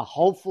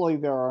hopefully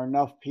there are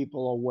enough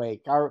people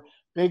awake. Our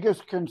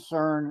biggest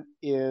concern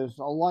is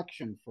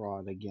election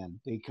fraud again,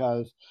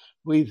 because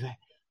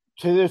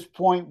to this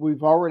point,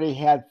 we've already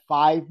had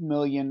 5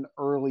 million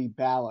early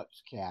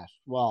ballots cast.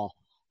 Well,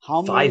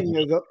 how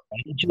many of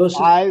the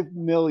 5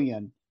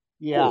 million?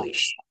 Yeah. Holy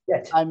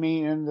shit. I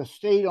mean, and the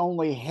state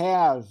only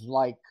has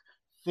like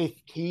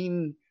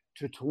 15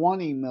 to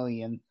 20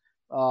 million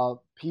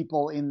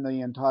people in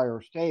the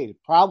entire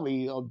state,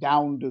 probably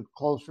down to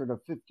closer to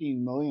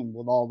 15 million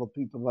with all the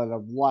people that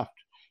have left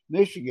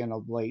Michigan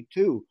of late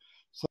too.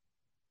 So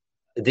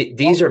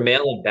these are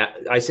mail-in.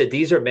 I said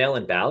these are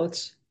mail-in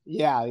ballots.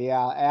 Yeah,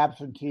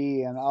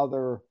 absentee and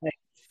other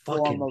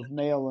form of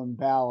mail-in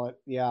ballot.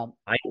 Yeah,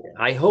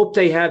 I hope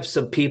they have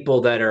some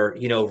people that are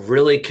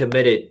really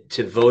committed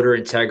to voter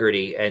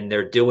integrity, and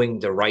they're doing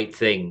the right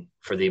thing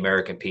for the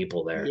American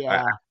people there.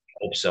 Yeah, I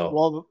hope so.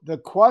 Well, the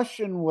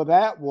question with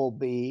that will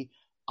be: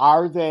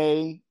 are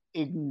they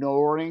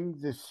ignoring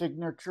the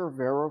signature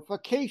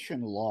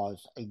verification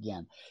laws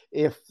again?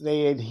 If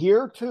they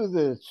adhere to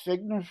the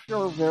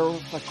signature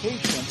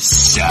verification,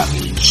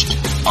 savaged,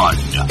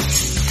 unfiltered.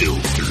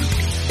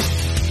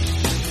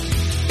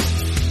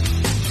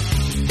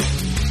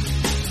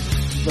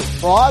 The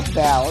fraud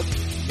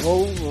ballots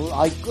will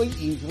likely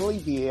easily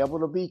be able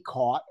to be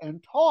caught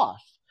and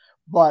tossed.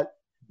 But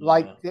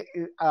like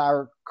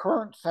our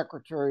current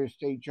Secretary of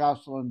State,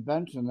 Jocelyn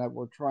Benson, that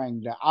we're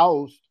trying to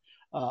oust,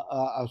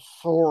 a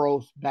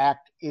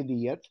Soros-backed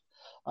idiot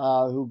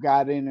who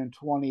got in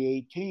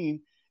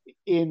 2018.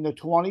 In the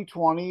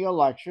 2020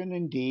 election,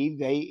 indeed,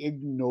 they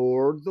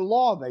ignored the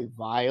law. They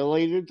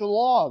violated the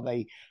law.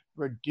 They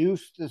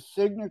reduced the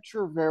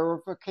signature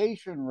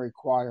verification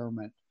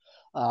requirement.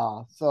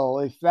 So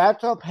if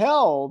that's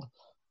upheld,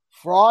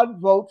 fraud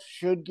votes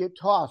should get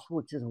tossed,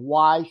 which is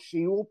why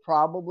she will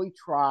probably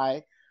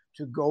try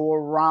to go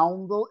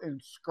around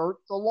and skirt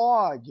the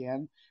law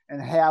again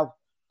and have,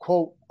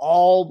 quote,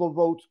 all the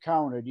votes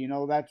counted.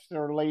 That's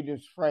their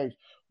latest phrase.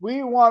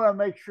 We want to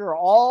make sure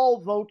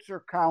all votes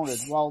are counted.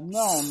 Well,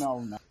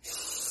 no.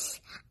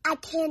 I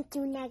can't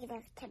do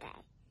negative today.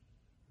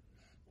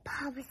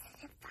 Positive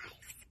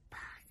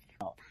vibes.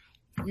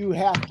 you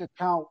have to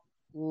count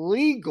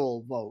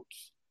legal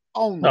votes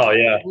only. Oh,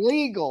 yeah.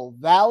 Legal,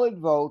 valid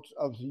votes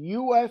of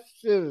U.S.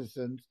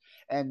 citizens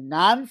and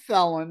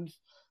non-felons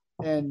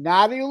and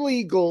not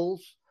illegals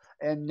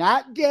and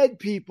not dead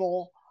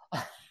people.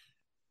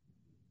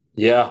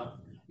 Yeah.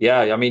 Yeah,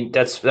 I mean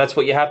that's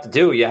what you have to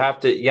do. You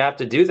have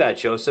to do that,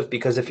 Joseph,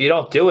 because if you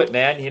don't do it,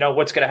 man,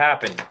 what's going to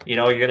happen?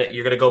 You're going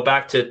to go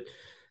back to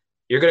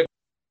you're going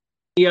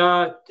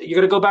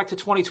to go back to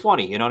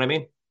 2020, you know what I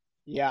mean?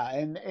 Yeah,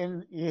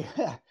 and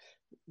yeah,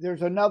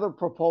 there's another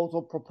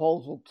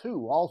proposal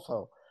 2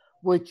 also,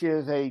 which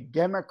is a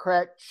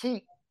Democrat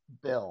cheat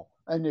bill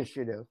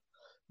initiative.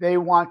 They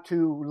want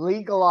to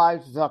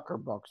legalize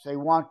Zuckerbucks. They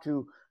want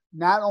to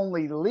not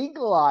only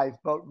legalize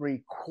but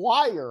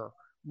require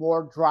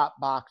more drop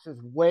boxes.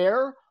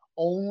 Where?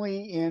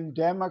 Only in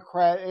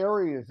Democrat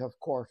areas, of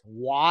course.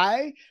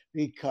 Why?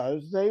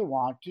 Because they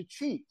want to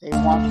cheat. They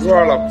want.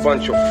 You're all a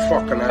bunch of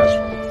fucking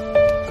assholes.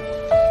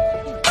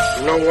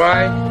 You know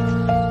why?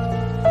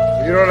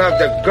 You don't have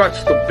the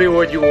guts to be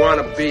what you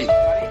want to be.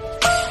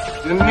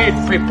 You need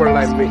people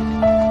like me.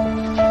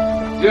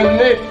 You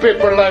need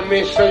people like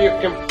me so you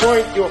can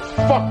point your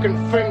fucking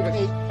fingers.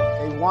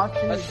 They want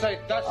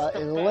to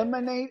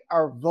eliminate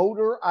our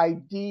voter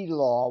ID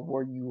law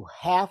where you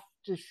have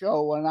to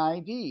show an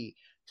ID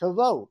to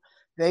vote.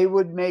 They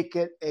would make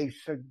it a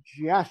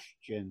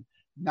suggestion,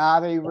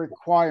 not a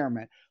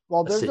requirement.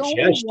 Well, there's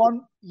only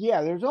one.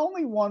 Yeah, there's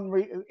only one.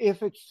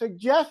 If it's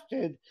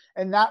suggested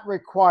and not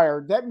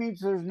required, that means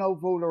there's no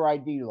voter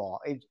ID law.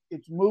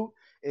 It's moot.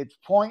 It's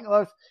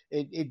pointless.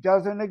 It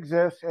doesn't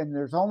exist, and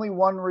there's only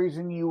one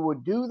reason you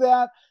would do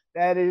that.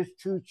 That is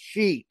to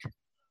cheat.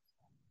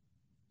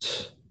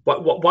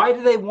 Why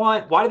do they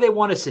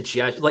want a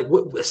suggestion? Like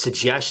what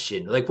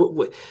suggestion? Like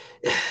what?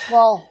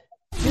 Well.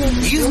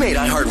 You've made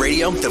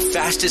iHeartRadio the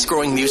fastest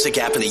growing music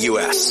app in the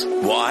U.S.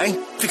 Why?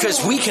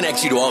 Because we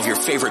connect you to all of your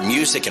favorite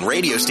music and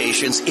radio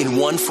stations in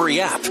one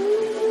free app.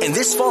 And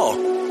this fall,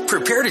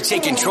 prepare to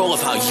take control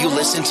of how you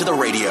listen to the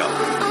radio.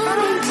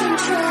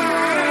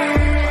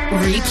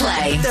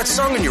 Replay. That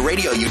song on your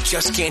radio you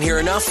just can't hear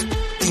enough?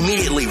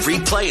 Immediately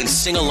replay and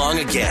sing along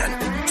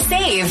again.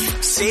 Save.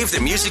 Save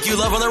the music you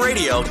love on the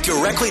radio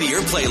directly to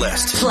your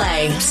playlist.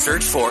 Play.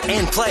 Search for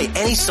and play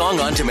any song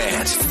on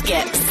demand.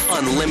 Skips.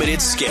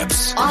 Unlimited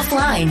skips.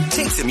 Offline.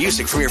 Take the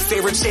music from your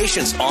favorite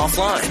stations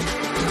offline.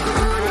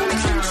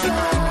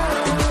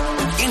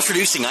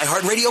 Introducing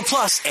iHeartRadio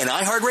Plus and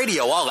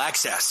iHeartRadio All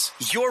Access.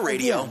 Your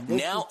radio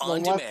now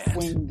on demand.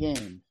 Left-wing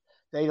games.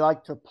 They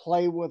like to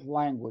play with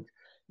language.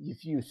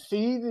 If you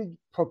see the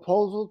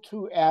proposal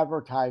to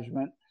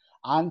advertisement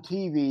on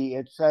TV,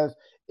 it says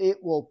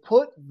it will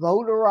put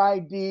voter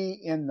ID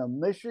in the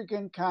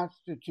Michigan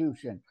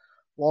Constitution.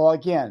 Well,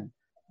 again,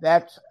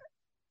 that's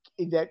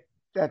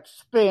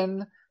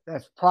spin,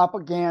 that's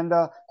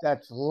propaganda,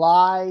 that's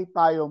lie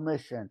by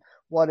omission.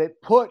 What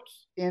it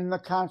puts in the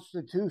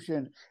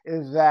Constitution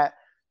is that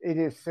it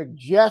is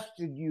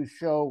suggested you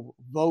show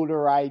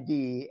voter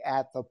ID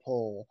at the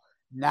poll,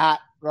 not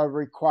a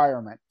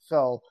requirement.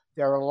 So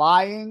they're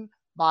lying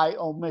by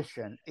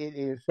omission. It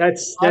is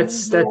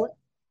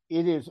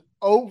it is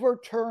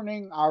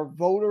overturning our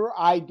voter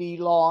ID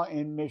law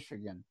in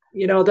Michigan.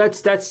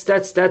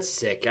 That's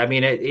sick. I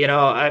mean,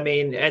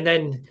 and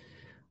then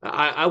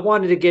I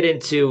wanted to get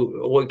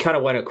into. We kind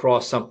of went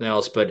across something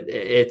else, but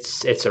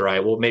it's all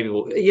right. Well, maybe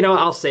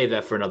I'll save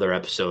that for another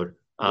episode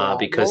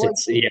because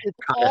it's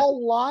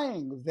all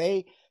lying.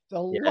 The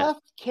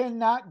left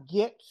cannot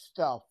get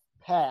stuff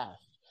passed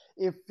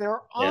if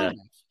they're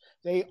honest.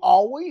 They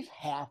always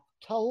have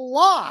to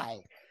lie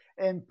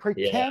and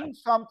pretend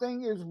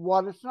something is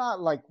what it's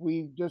not, like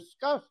we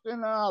discussed in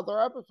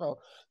another episode.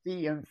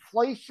 The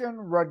Inflation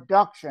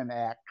Reduction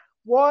Act.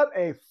 What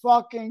a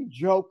fucking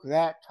joke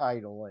that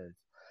title is.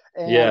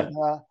 And,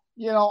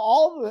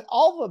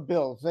 all the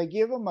bills, they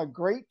give them a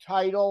great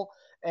title,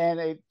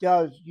 and it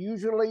does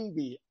usually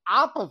the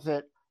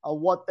opposite of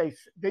what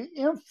the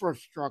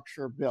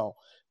infrastructure bill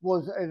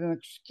was an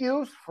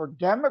excuse for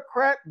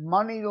Democrat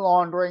money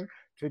laundering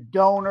to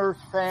donors,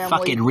 families,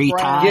 fucking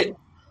retard.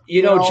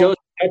 Joe,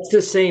 that's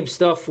the same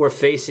stuff we're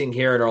facing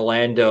here in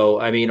Orlando.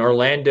 I mean,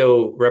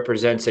 Orlando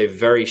represents a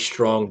very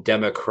strong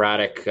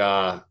Democratic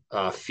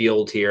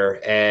field here,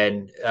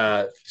 and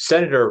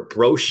Senator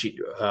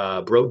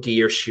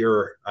Brodier,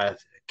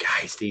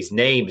 guys, these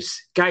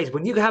names, guys.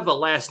 When you have a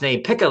last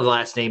name, pick a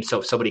last name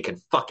so somebody can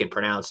fucking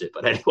pronounce it.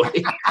 But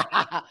anyway.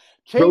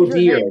 Change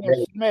your name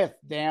to Smith,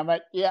 damn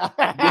it. Yeah.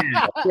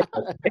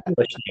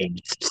 English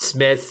names.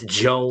 Smith,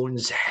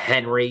 Jones,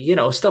 Henry,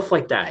 stuff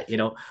like that,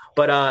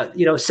 But,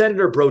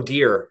 Senator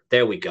Brodier,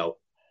 there we go.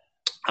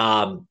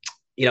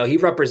 He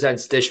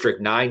represents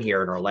District 9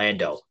 here in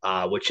Orlando,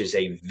 which is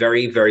a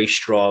very, very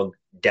strong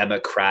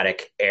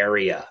Democratic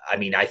area. I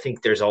mean, I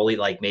think there's only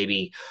like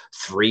maybe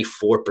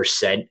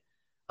 3-4%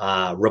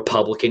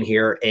 Republican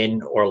here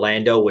in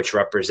Orlando, which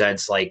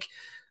represents like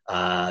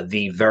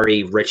the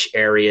very rich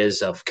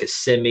areas of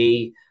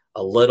Kissimmee,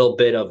 a little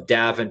bit of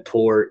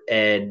Davenport,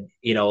 and,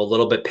 a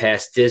little bit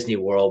past Disney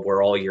World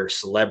where all your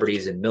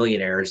celebrities and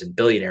millionaires and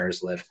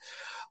billionaires live.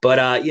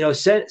 But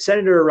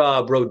Senator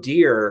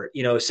Rodier,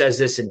 says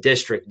this in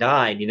District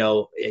 9.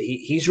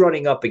 He's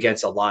running up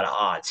against a lot of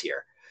odds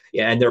here.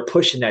 Yeah, and they're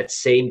pushing that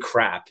same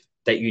crap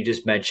that you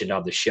just mentioned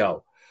on the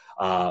show.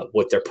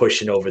 What they're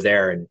pushing over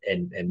there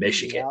in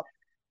Michigan,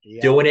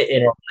 doing it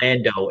in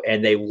Orlando,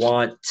 and they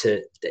want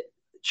to.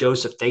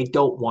 Joseph, they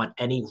don't want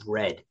any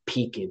red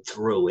peeking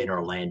through in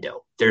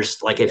Orlando. There's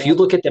if you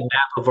look at the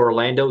map of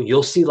Orlando,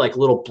 you'll see like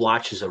little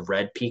blotches of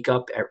red peek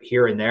up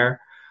here and there,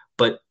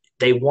 but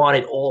they want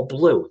it all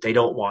blue. They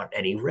don't want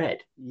any red.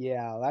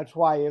 Yeah, that's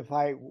why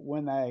I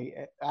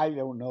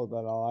don't know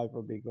that I'll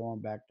ever be going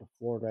back to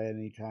Florida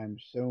anytime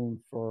soon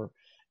for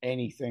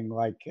anything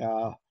like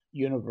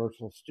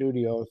Universal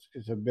Studios,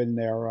 because I've been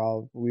there.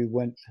 We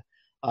went,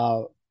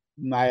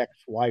 my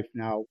ex-wife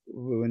now,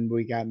 when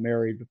we got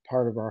married,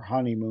 part of our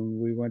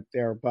honeymoon, we went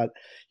there. But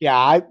yeah,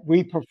 I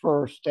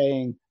prefer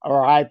staying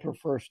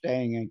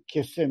in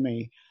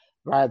Kissimmee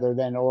rather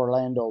than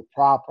Orlando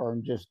proper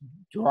and just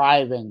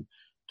driving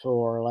to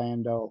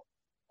Orlando.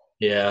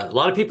 Yeah, a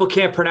lot of people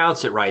can't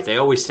pronounce it right. They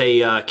always say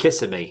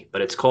Kissimmee,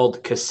 but it's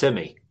called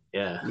Kissimmee.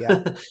 Yeah.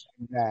 Yeah,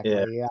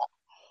 exactly. Yeah.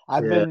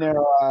 I've been there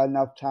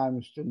enough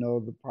times to know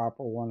the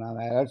proper one on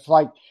that. It's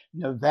like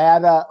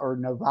Nevada or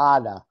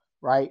Nevada,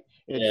 right?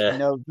 It's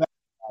Nevada.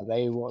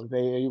 They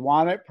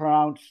want it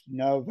pronounced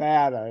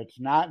Nevada. It's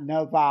not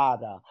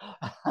Nevada.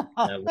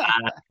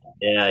 Nevada.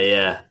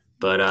 Yeah.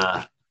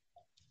 But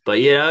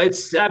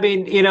it's. I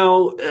mean,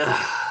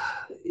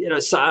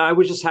 so I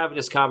was just having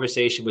this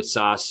conversation with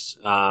Sauce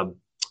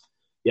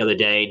the other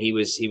day, and he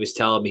was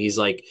telling me he's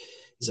like,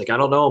 I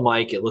don't know,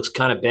 Mike. It looks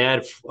kind of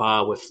bad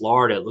with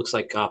Florida. It looks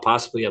like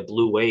possibly a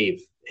blue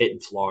wave hitting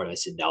Florida. I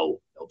said, no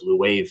blue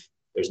wave.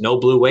 There's no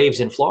blue waves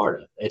in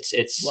Florida.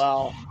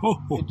 Well,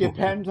 it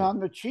depends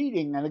on the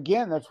cheating. And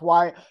again, that's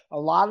why a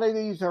lot of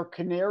these are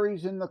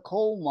canaries in the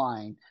coal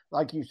mine.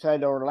 Like you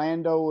said,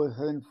 Orlando is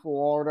in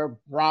Florida,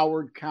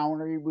 Broward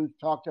County, we've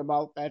talked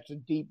about, that's a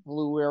deep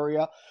blue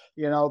area.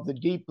 The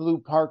deep blue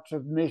parts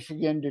of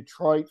Michigan,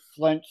 Detroit,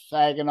 Flint,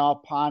 Saginaw,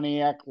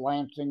 Pontiac,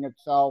 Lansing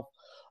itself.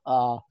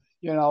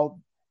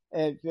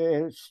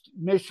 It's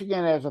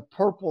Michigan as a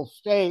purple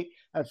state.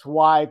 That's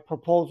why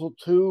Proposal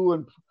 2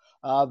 and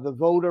the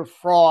Voter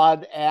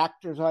Fraud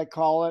Act, as I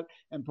call it,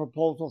 and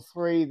Proposal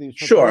 3, the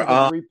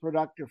supposed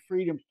reproductive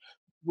freedoms.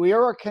 We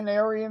are a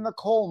canary in the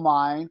coal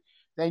mine.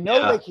 They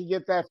know they can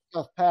get that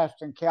stuff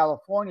passed in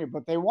California,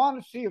 but they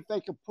want to see if they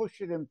can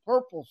push it in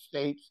purple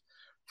states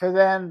to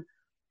then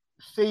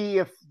see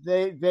if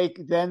they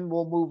then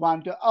will move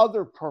on to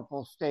other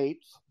purple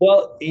states.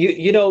 Well,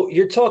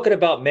 you're talking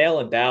about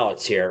mail-in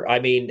ballots here. I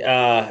mean,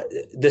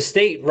 the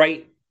state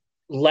right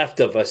left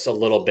of us a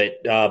little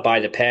bit by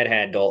the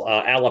panhandle,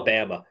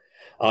 Alabama,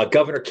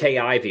 Governor Kay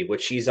Ivey,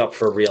 which she's up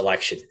for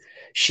re-election.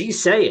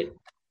 She's saying,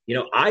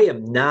 I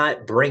am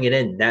not bringing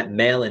in that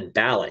mail-in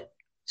ballot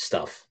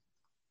stuff.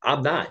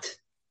 I'm not.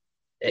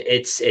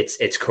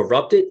 It's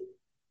corrupted,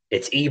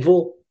 it's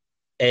evil,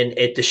 and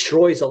it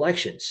destroys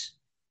elections.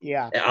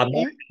 Yeah, I'm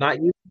not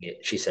using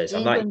it. She says,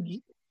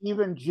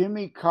 Even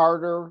Jimmy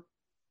Carter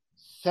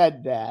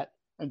said that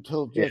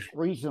until just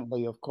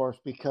recently, of course,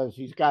 because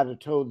he's got to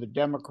toe the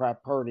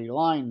Democrat Party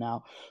line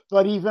now.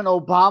 But even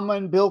Obama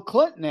and Bill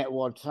Clinton at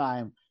one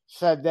time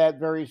said that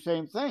very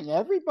same thing.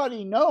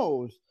 Everybody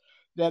knows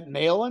that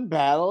mail-in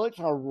ballots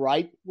are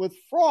ripe with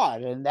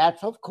fraud, and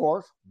that's, of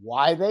course,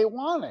 why they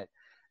want it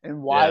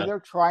and why they're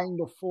trying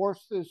to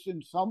force this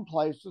in some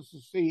places to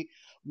see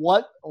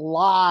what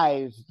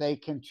lies they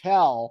can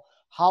tell,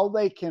 how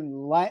they can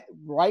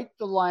write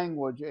the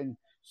language and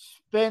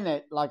spin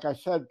it. Like I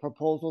said,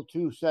 Proposal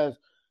 2 says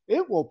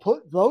it will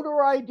put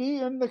voter ID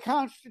in the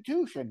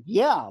Constitution.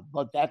 Yeah,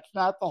 but that's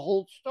not the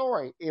whole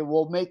story. It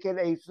will make it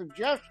a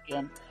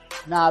suggestion,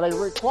 not a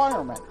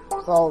requirement.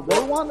 So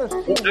they want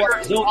to see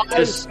what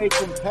lies they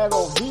can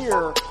peddle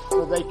here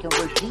so they can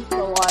repeat the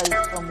lies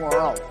somewhere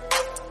else.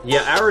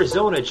 Yeah,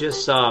 Arizona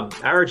just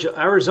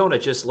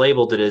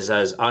labeled it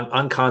as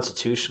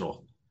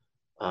unconstitutional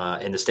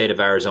in the state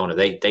of Arizona.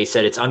 They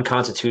said it's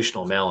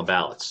unconstitutional mail-in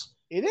ballots.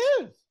 It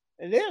is.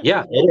 It is.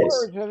 Yeah, it is.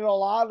 Is it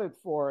allotted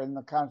for in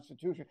the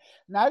Constitution?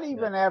 Not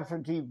even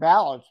absentee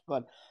ballots,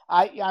 but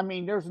I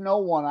mean, there's no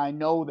one I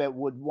know that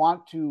would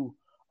want to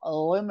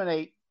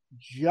eliminate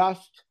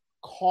just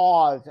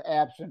cause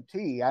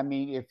absentee. I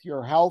mean, if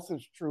your health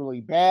is truly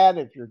bad,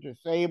 if you're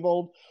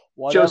disabled,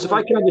 whatever. Joseph,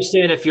 I can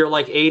understand if you're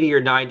like 80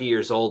 or 90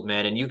 years old,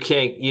 man, and you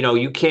can't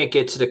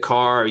get to the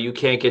car or you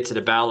can't get to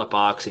the ballot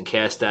box and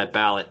cast that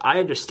ballot. I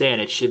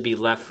understand it should be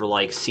left for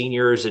like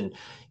seniors and,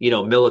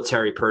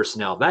 military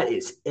personnel. That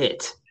is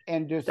it.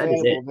 And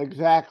disabled,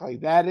 exactly.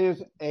 That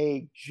is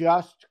a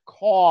just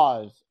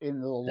cause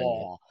in the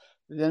law.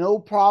 There's no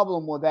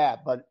problem with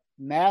that, but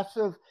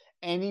massive.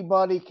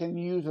 Anybody can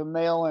use a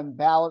mail-in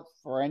ballot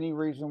for any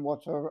reason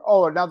whatsoever.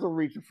 Oh, another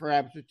reason for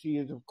absentee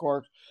is, of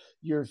course,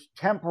 you're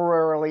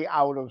temporarily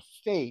out of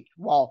state.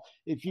 Well,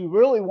 if you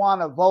really want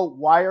to vote,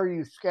 why are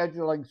you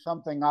scheduling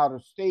something out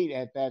of state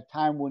at that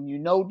time when you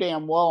know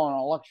damn well an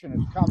election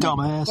is coming?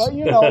 Dumbass. But,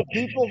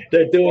 people...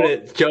 They're doing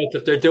it,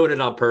 Joseph. They're doing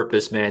it on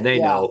purpose, man. They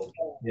know.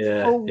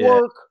 for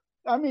work.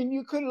 I mean,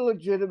 you could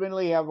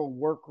legitimately have a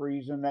work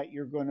reason that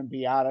you're going to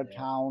be out of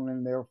town,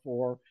 and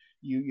therefore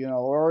you know,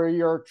 or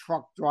you're a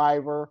truck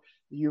driver.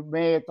 You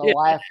may at the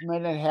last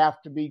minute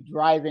have to be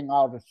driving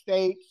out of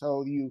state,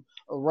 so you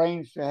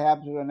arrange to have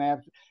an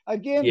accident.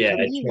 Again, to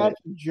me,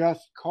 that's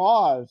just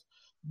cause.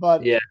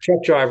 But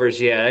truck drivers,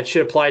 that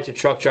should apply to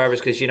truck drivers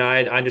because, you know,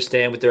 I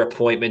understand with their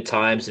appointment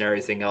times and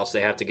everything else,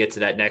 they have to get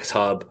to that next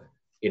hub,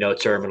 you know,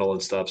 terminal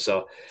and stuff.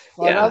 So,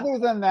 but other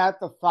than that,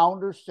 the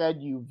founder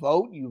said you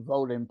vote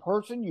in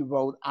person, you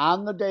vote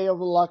on the day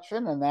of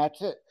election, and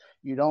that's it.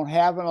 You don't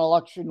have an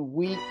election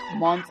week,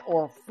 month,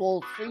 or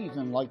full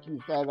season, like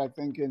you said, I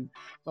think, in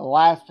the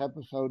last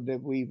episode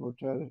that we were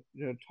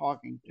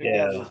talking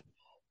together.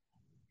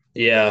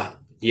 Yeah.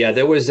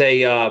 There was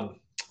a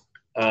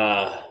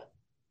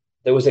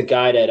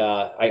guy that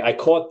I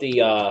caught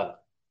the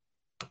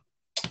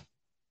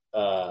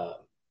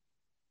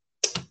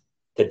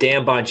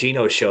Dan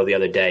Bongino show the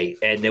other day,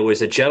 and there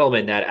was a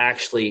gentleman that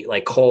actually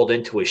like called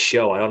into his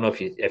show. I don't know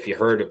if you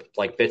heard of,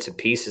 like, bits and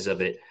pieces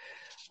of it.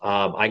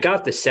 I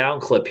got the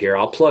sound clip here.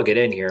 I'll plug it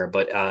in here,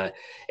 but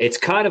it's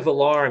kind of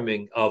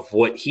alarming of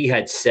what he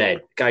had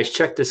said. Guys,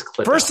 check this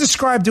clip First out.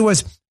 Describe to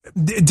us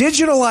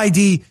digital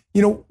ID.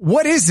 You know,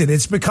 what is it?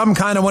 It's become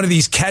kind of one of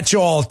these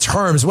catch-all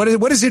terms. What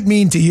does it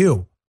mean to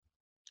you?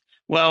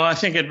 Well, I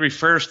think it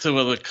refers to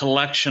a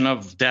collection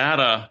of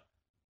data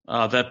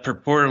that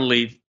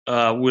purportedly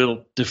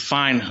will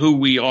define who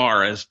we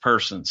are as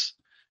persons,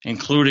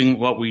 including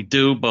what we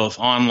do both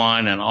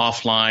online and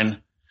offline,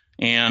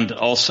 and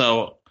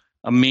also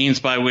a means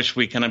by which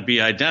we can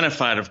be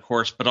identified, of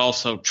course, but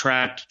also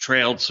tracked,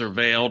 trailed,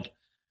 surveilled,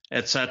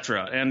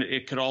 etc. And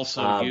it could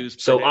also use.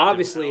 So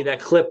obviously that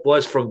clip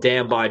was from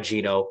Dan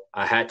Bongino.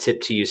 A hat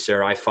tip to you,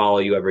 sir. I follow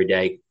you every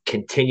day.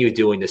 Continue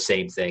doing the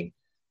same thing.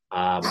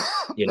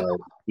 You know,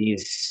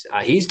 he's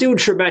doing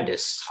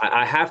tremendous.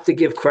 I have to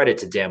give credit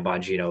to Dan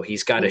Bongino.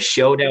 He's got a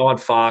show now on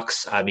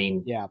Fox. I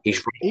mean, he's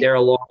right there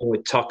along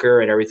with Tucker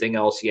and everything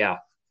else. Yeah,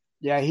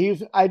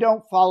 I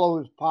don't follow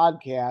his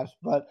podcast,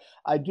 but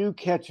I do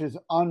catch his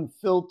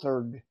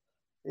Unfiltered.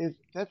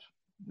 That's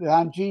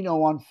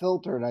Bongino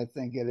Unfiltered, I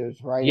think it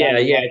is, right?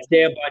 It's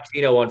Dan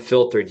Bongino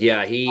Unfiltered.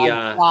 Yeah,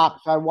 on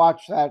Fox. I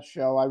watch that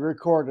show. I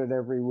record it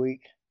every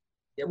week.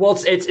 Well,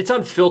 it's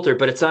unfiltered,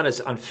 but it's not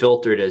as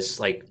unfiltered as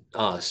like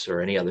us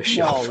or any other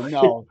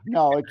show.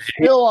 No.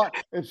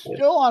 It's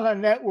still on a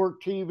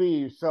network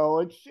TV, so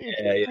it's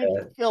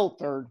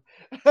filtered.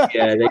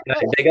 They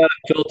got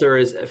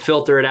to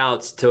filter it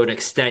out to an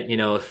extent, you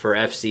know, for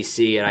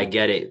FCC, and I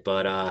get it,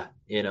 but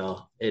you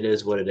know, it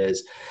is what it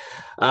is.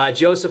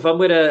 Joseph, I'm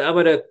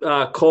gonna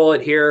call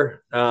it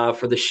here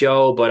for the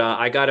show, but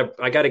I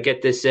gotta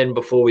get this in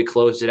before we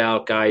close it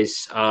out,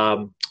 guys.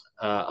 A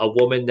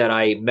woman that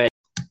I met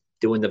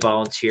doing the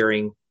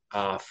volunteering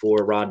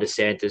for Ron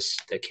DeSantis,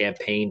 the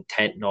campaign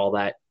tent and all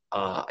that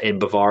in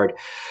Bavard.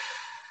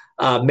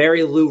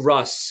 Mary Lou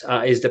Russ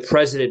is the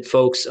president,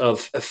 folks, of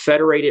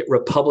Federated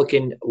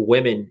Republican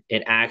Women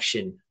in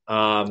Action.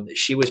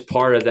 She was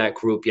part of that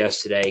group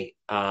yesterday,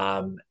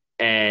 and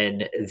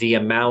the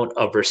amount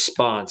of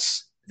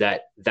response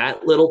that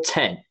little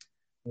tent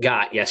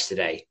got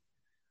yesterday,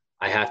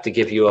 I have to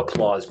give you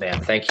applause, man.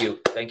 Thank you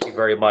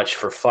very much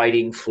for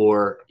fighting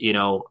for, you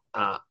know,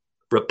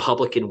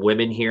 Republican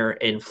women here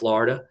in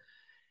Florida.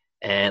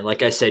 And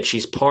like I said,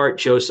 she's part,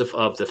 Joseph,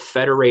 of the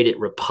Federated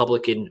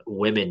Republican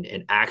Women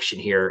in Action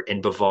here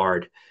in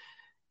Bavard.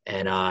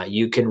 And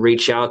you can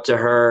reach out to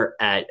her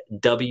at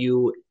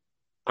frwabavard.org.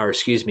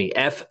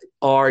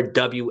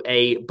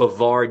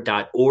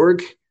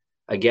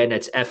 Again,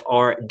 that's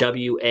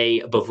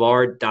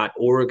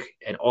frwabavard.org.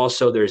 And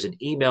also there's an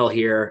email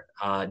here,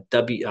 why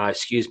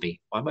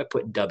am I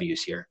putting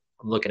W's here?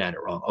 I'm looking at it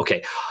wrong.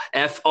 Okay.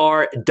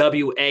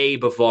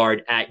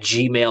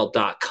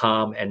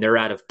 frwabavard@gmail.com. And they're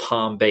out of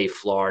Palm Bay,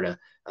 Florida.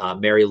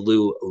 Mary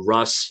Lou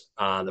Russ,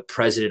 the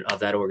president of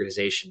that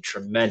organization.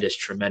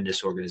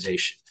 Tremendous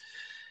organization.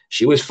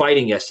 She was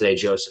fighting yesterday,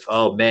 Joseph.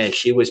 Oh man,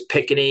 she was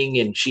picketing,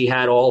 and she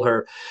had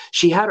her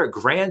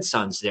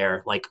grandsons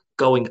there, like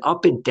going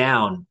up and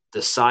down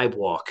the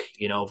sidewalk,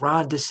 you know,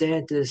 Ron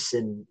DeSantis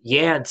and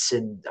Yance.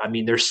 And I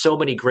mean, there's so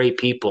many great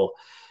people,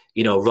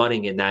 you know,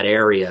 running in that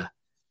area.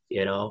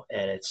 You know,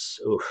 and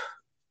it's the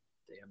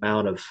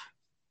amount of,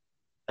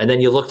 and then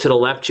you look to the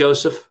left,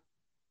 Joseph,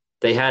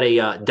 they had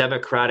a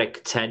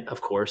Democratic tent, of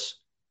course,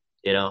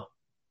 you know,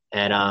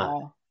 and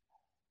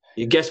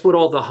you guess what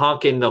all the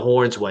honking the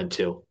horns went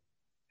to?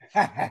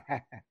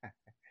 They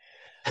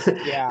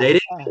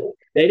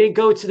didn't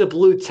go to the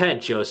blue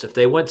tent, Joseph.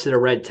 They went to the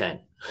red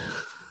tent.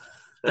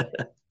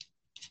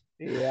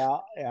 Yeah,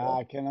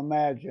 I can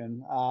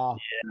imagine.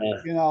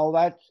 You know,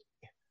 I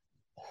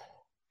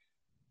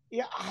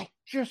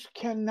just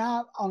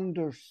cannot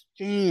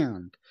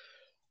understand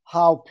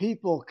how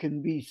people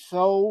can be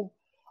so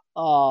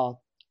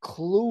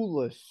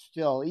clueless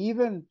still.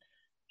 Even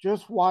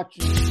just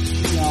watching,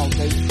 you know,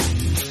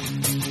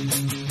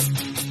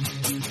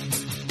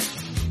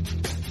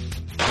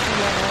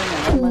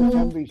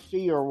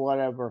 MSNBC or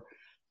whatever,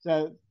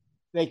 that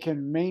they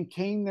can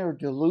maintain their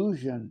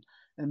delusion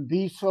and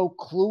be so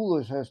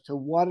clueless as to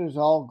what is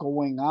all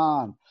going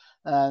on.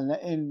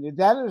 And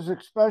that is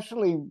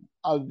especially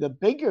the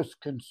biggest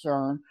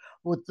concern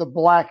with the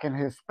Black and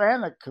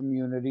Hispanic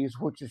communities,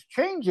 which is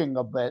changing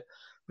a bit.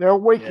 They're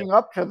waking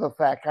up to the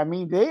fact. I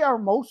mean, they are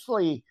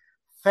mostly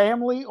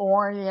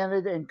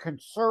family-oriented and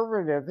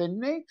conservative in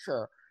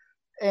nature,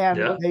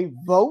 and they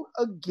vote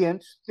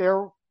against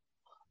their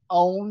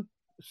own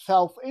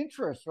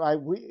self-interest, right?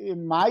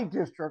 In my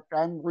district,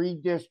 I'm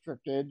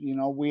redistricted.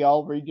 We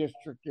all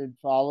redistricted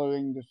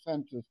following the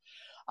census.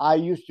 I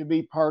used to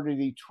be part of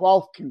the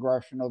 12th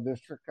congressional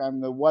district.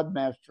 I'm the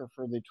webmaster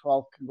for the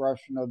 12th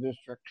congressional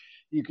district.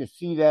 You can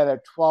see that at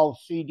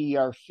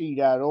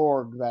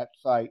 12cdrc.org, that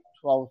site,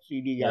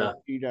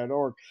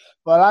 12cdrc.org.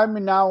 But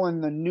I'm now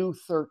in the new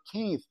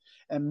 13th,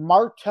 and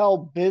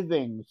Martell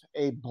Bivings,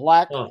 a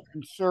Black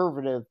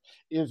conservative,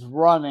 is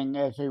running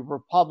as a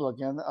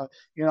Republican.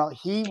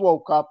 He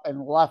woke up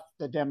and left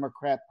the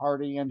Democrat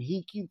Party, and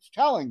he keeps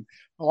telling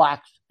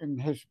Blacks and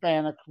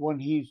Hispanics when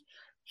he's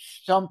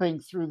stumping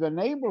through the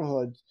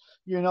neighborhoods,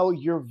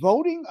 you're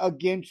voting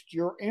against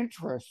your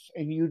interests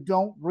and you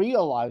don't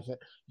realize it.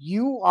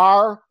 You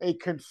are a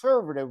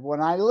conservative.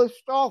 When I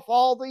list off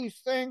all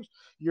these things,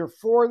 you're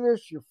for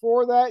this, you're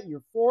for that,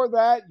 you're for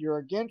that, you're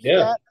against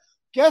that.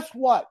 Guess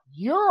what?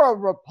 You're a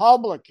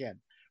Republican.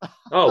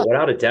 Oh,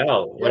 without a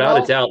doubt.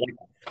 Without a doubt.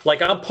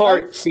 Like I'm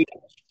part, see,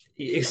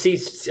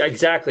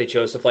 exactly,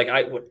 Joseph. Like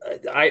I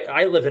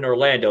live in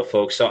Orlando,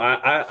 folks. So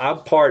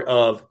I'm part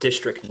of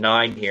District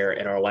 9 here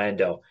in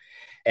Orlando.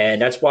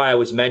 And that's why I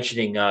was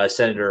mentioning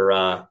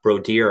Senator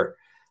Brodier.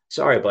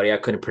 Sorry, buddy, I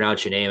couldn't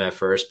pronounce your name at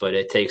first, but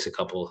it takes a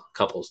couple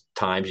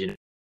times,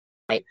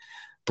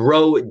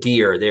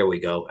 Brodier, there we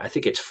go. I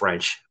think it's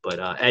French, but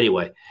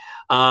anyway.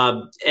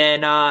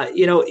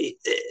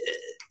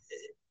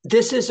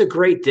 This is a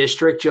great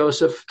district,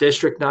 Joseph,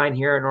 District 9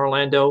 here in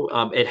Orlando.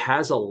 It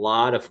has a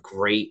lot of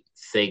great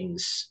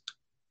things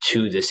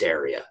to this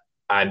area.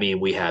 I mean,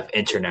 we have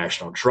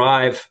International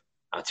Drive,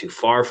 not too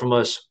far from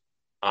us.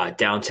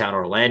 Downtown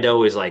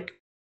Orlando is like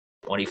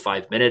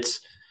 25 minutes,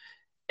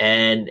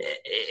 and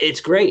it's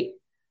great.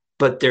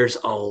 But there's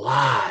a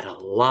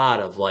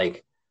lot of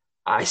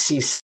I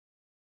see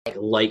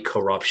light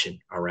corruption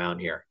around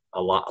here.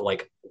 A lot,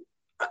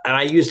 and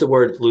I use the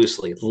word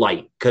loosely,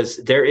 light, because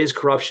there is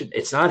corruption.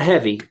 It's not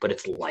heavy, but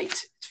it's light.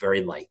 It's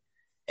very light.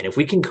 And if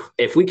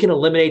we can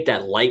eliminate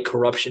that light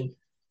corruption,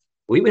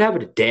 we would have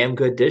a damn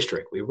good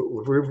district. We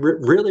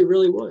really,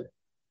 really would.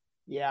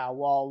 Yeah,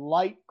 well,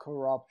 light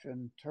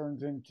corruption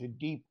turns into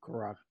deep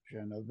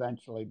corruption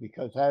eventually,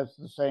 because as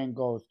the saying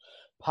goes,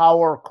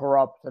 power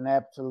corrupts and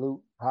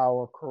absolute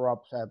power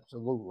corrupts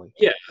absolutely.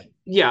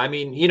 Yeah. I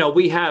mean,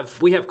 we have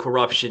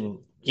corruption,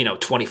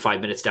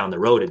 25 minutes down the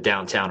road in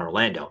downtown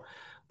Orlando.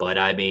 But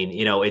I mean,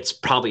 it's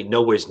probably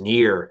nowhere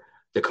near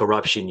the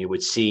corruption you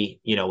would see,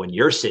 in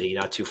your city,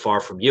 not too far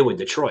from you in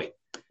Detroit.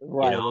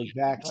 Right,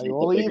 exactly.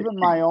 Well, even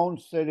my own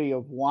city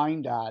of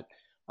Wyandotte,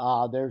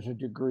 there's a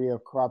degree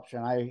of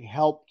corruption.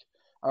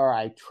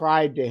 I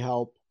tried to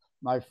help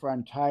my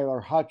friend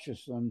Tyler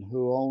Hutchison,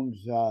 who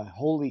owns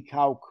Holy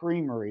Cow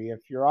Creamery.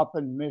 If you're up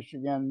in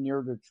Michigan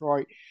near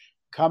Detroit,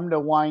 come to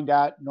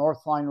Wyandotte,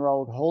 North Line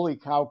Road, Holy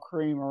Cow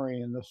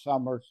Creamery in the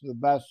summer. It's the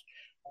best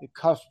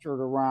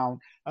custard around.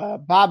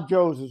 Bob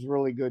Joe's is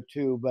really good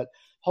too, but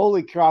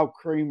Holy Cow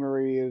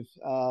Creamery is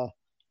a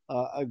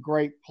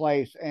great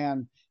place.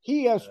 And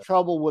he has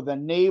trouble with a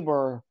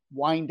neighbor,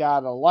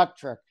 Wyandotte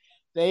Electric.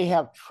 They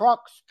have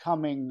trucks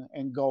coming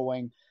and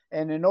going,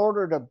 and in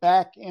order to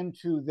back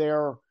into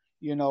their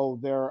what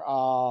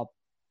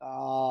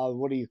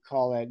do you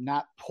call that?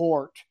 Not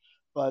port,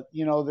 but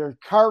their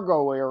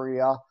cargo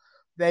area.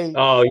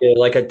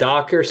 Like a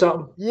dock or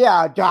something?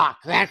 Yeah, a dock.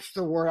 That's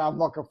the word I'm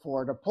looking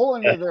for. To pull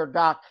into their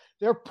dock,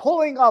 they're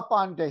pulling up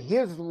onto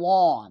his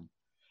lawn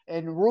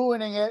and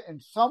ruining it, and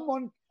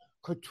someone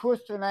could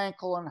twist an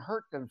ankle and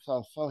hurt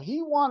themselves. So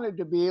he wanted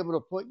to be able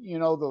to put,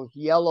 those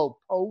yellow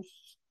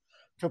posts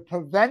to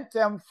prevent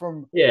them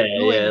from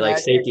doing like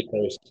that. Safety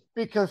posts.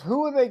 Because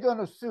who are they going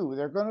to sue?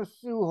 They're going to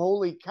sue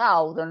Holy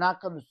Cow. They're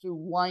not going to sue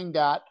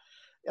Wyandotte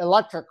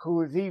Electric,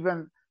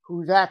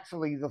 who's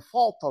actually the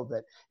fault of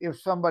it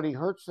if somebody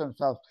hurts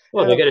themselves.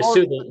 Well, they're going to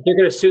sue. They're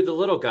going to sue the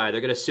little guy.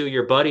 They're going to sue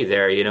your buddy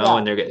there,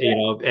 and they're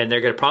and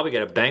they're going to probably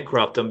going to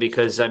bankrupt him,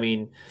 because I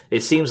mean, he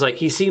seems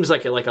like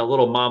a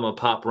little mom and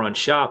pop run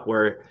shop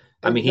where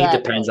he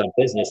depends on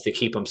business to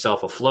keep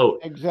himself afloat.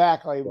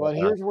 Exactly. But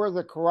here's where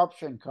the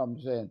corruption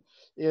comes in: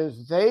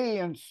 is they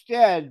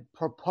instead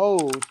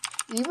proposed,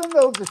 even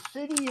though the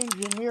city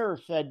engineer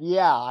said,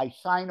 "Yeah, I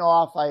sign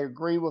off. I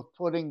agree with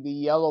putting the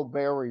yellow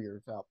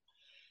barriers up."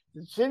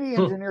 The city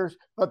engineers,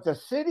 but the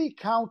city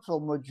council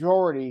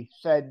majority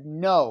said,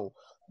 no,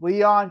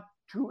 we ought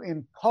to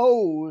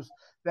impose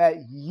that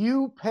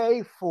you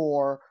pay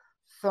for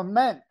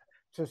cement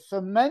to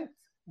cement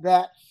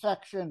that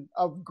section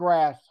of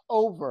grass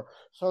over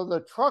so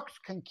the trucks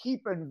can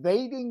keep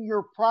invading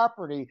your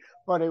property,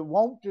 but it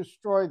won't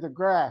destroy the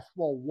grass.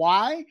 Well,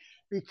 why?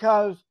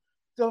 Because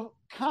the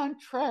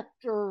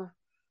contractor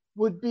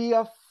would be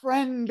a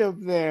friend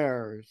of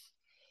theirs.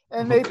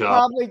 And Oh, they God.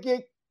 probably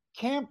get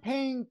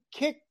campaign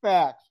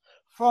kickbacks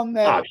from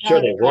that I'm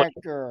sure they would.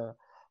 contractor.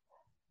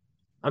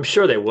 I'm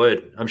sure they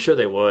would. I'm sure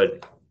they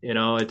would. You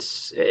know, it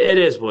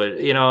is what,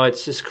 you know,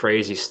 it's just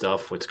crazy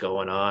stuff what's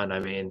going on. I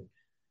mean,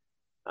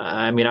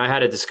 I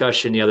had a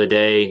discussion the other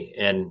day,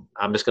 and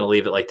I'm just going to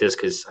leave it like this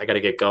because I got to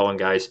get going,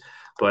 guys.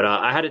 But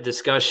I had a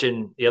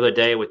discussion the other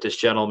day with this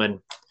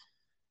gentleman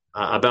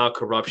about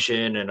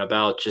corruption and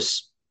about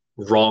just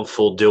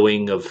wrongful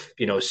doing of,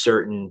 you know,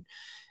 certain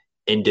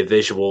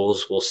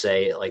individuals, we'll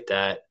say it like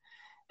that.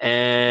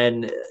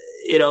 And,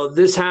 you know,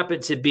 this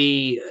happened to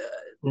be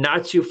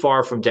not too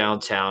far from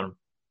downtown,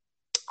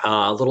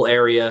 a little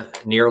area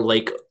near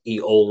Lake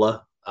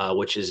Eola,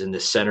 which is in the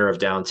center of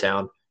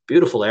downtown.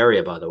 Beautiful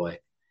area, by the way.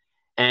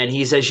 And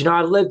he says, you know,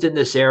 I lived in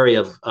this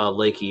area of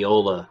Lake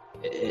Eola.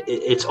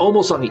 It's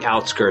almost on the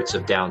outskirts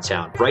of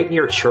downtown, right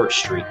near Church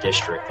Street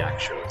district,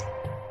 actually,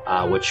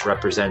 which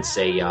represents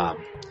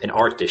an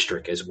art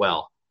district as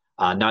well,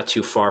 not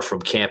too far from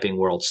Camping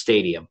World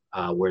Stadium,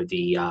 where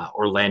the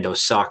Orlando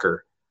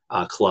Soccer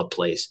Club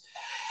plays.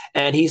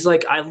 And he's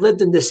like, I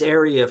lived in this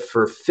area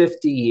for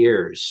 50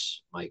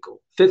 years,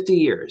 Michael, 50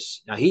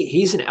 years. Now,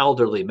 he's an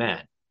elderly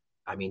man.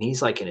 I mean,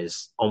 he's like in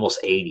his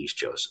almost 80s,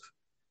 Joseph.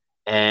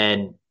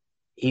 And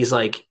he's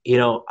like, you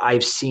know,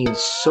 I've seen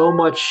so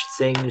much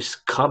things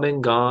come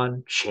and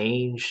gone,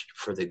 changed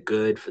for the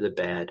good, for the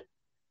bad.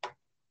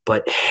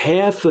 But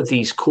half of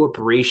these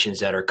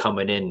corporations that are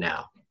coming in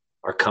now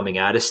are coming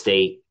out of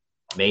state,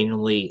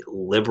 mainly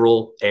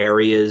liberal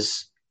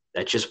areas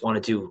that just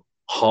want to do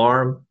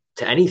harm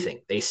to anything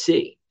they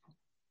see.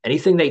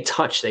 Anything they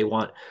touch, they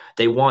want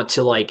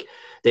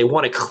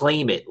to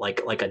claim it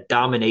like a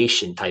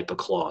domination type of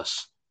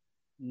clause.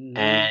 Mm-hmm.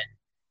 And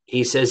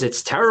he says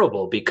it's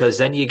terrible because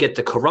then you get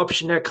the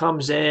corruption that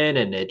comes in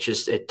and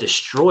it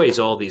destroys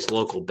all these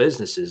local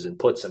businesses and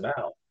puts them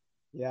out.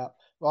 Yeah.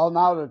 Well,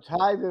 now to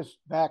tie this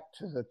back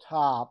to the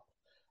top,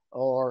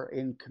 or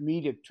in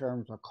comedic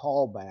terms, a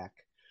callback,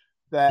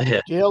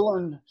 that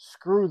Dylan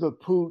Screw the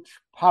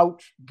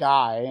Pouch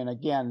guy, and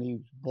again,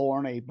 he's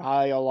born a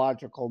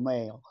biological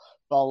male,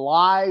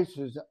 belies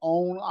his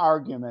own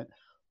argument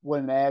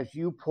when, as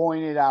you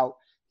pointed out,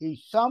 he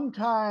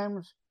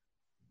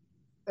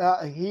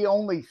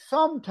only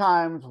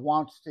sometimes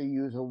wants to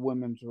use a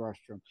women's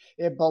restroom.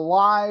 It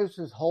belies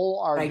his whole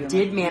argument. I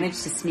did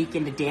manage to sneak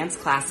into dance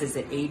classes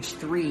at age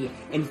 3,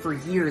 and for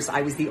years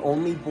I was the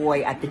only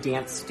boy at the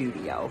dance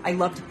studio. I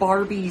loved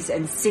Barbies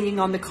and singing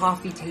on the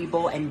coffee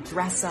table and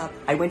dress up.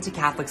 I went to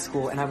Catholic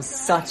school, and I was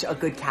such a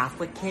good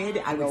Catholic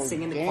kid. I would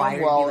sing in the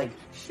choir and be like,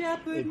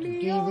 "Shepherd me,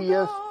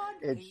 devious.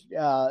 It's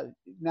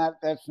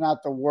that's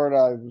not the word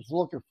I was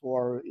looking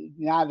for.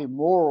 Not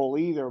immoral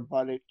either,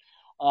 but it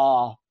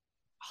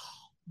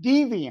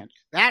deviant.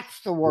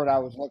 That's the word I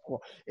was looking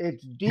for.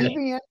 It's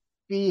deviant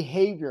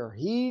behavior.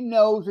 He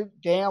knows it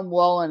damn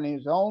well in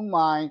his own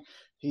mind.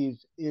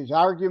 His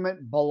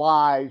argument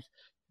belies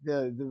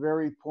the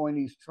very point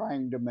he's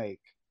trying to make.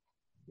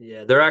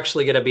 Yeah, they're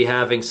actually going to be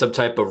having some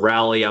type of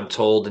rally, I'm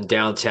told, in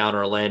downtown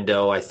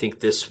Orlando. I think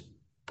this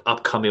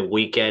upcoming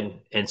weekend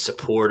in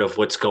support of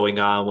what's going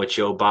on with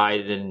Joe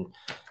Biden and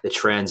the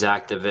trans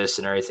activists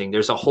and everything.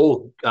 There's a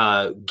whole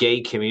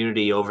gay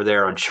community over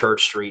there on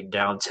Church Street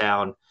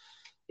downtown.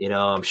 You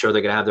know, I'm sure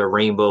they're going to have their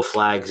rainbow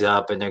flags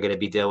up and they're going to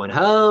be doing,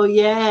 oh,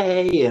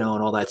 yay, you know,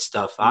 and all that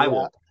stuff. I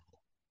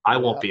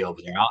won't be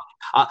over there.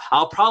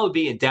 I'll probably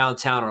be in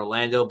downtown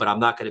Orlando, but I'm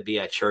not going to be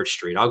at Church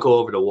Street. I'll go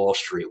over to Wall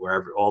Street,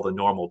 wherever all the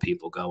normal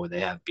people go and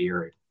they have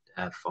beer and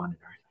have fun and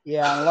everything.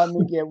 Yeah, and let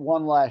me get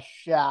one last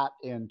shout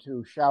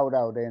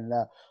out in.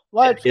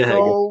 Let's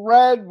go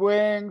Red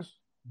Wings.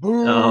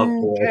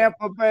 Boo,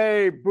 Tampa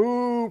Bay.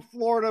 Boo,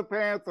 Florida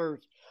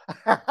Panthers.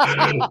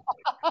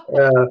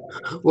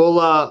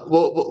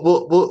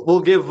 We'll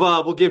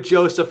give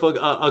Joseph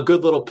a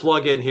good little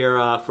plug in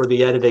here for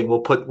the editing.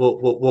 We'll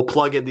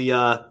plug in the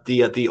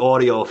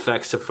audio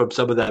effects from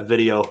some of that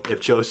video,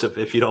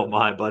 if you don't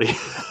mind, buddy. There's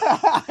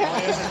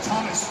a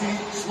ton of speed,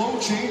 slow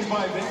change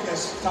by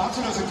Vegas.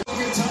 Thompson has a go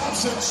get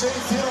Thompson. Shea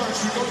Taylor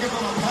should go give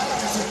him a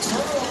pass. It's a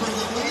turnover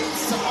that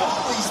leads to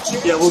all these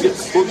chances. Yeah, we'll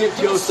get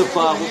Joseph.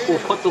 We'll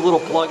put the little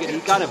plug in. He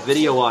got a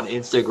video on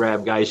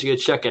Instagram, guys. You can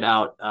check it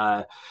out.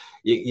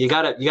 You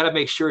gotta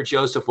make sure,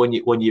 Joseph, when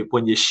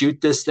you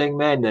shoot this thing,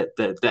 man, that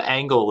the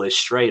angle is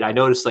straight. I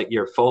noticed like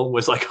your phone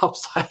was like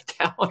upside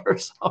down or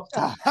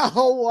something.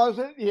 Oh, was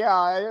it?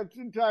 Yeah, it's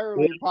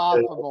entirely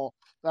possible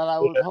that I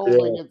was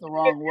holding it the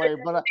wrong way,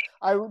 but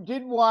I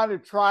did want to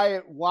try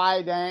it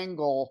wide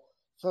angle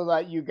so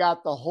that you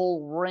got the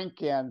whole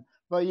rink in.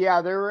 But yeah,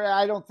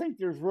 I don't think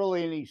there's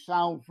really any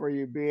sound for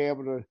you to be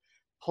able to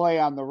play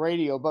on the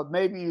radio, but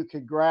maybe you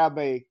could grab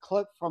a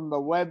clip from the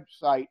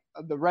website,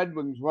 the Red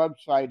Wings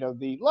website, of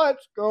the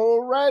 "Let's Go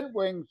Red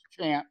Wings"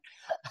 chant.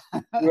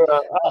 Yeah,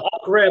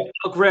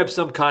 I'll grab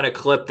some kind of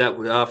clip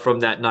that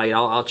from that night.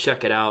 I'll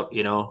check it out.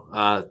 You know,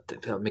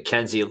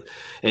 Mackenzie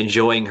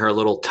enjoying her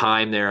little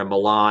time there in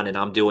Milan, and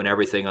I'm doing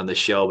everything on the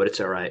show, but it's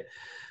all right.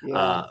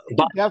 Yeah,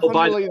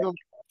 definitely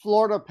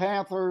Florida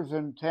Panthers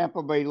and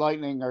Tampa Bay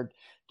Lightning are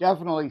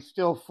definitely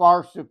still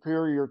far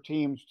superior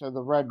teams to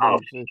the Red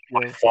Wings this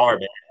year. By far,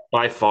 man.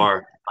 By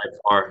far.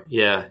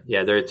 Yeah.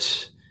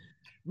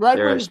 Red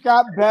Wings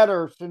got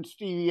better since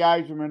Stevie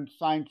Yzerman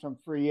signed some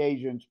free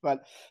agents.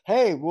 But,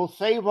 hey, we'll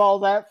save all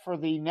that for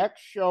the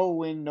next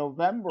show in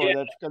November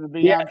that's going to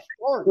be on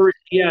sports.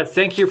 Yeah,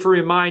 thank you for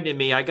reminding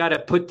me. I got to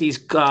put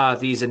these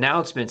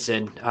announcements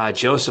in.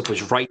 Joseph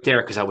was right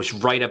there because I was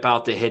right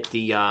about to hit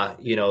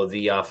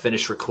the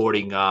finish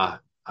recording button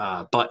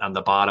on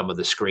the bottom of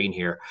the screen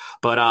here.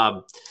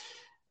 But,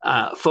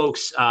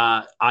 folks,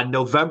 on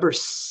November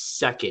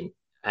 2nd,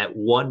 at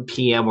 1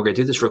 p.m. We're going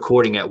to do this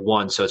recording at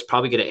 1, so it's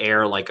probably going to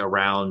air like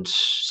around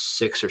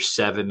 6 or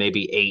 7,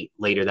 maybe 8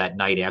 later that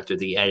night after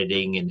the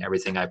editing and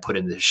everything I put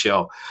in the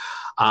show.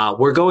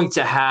 We're going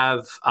to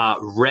have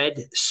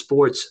Red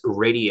Sports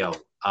Radio.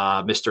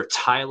 Mr.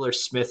 Tyler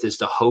Smith is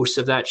the host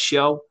of that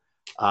show,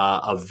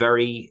 a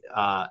very,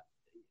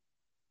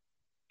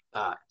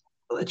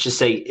 let's just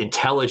say,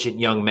 intelligent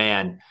young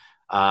man,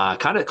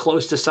 kind of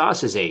close to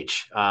Sauce's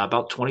age,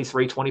 about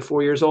 23,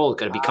 24 years old,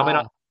 going to be coming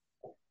up.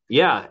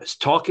 Yeah,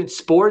 talking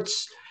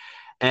sports,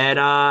 and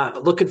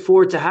looking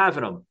forward to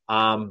having him.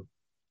 I'm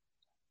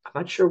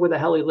not sure where the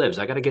hell he lives.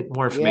 I got to get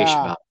more information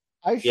about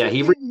him.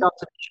 He reached out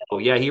to the show.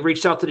 Yeah, he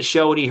reached out to the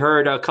show, and he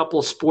heard a couple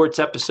of sports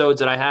episodes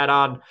that I had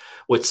on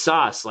with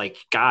Sauce, a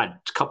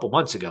couple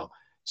months ago.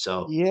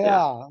 So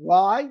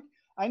well,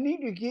 I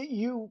need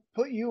to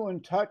put you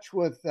in touch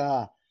with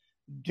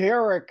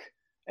Derek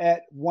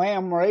at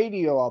Wham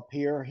Radio up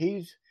here.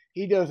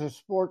 He does a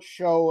sports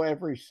show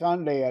every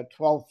Sunday at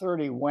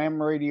 12:30,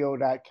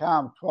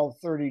 whamradio.com,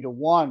 12:30 to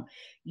 1.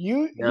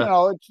 You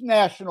know, it's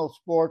national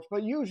sports,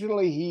 but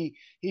usually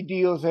he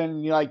deals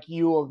in like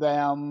U of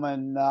M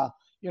and,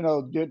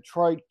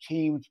 Detroit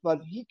teams,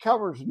 but he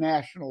covers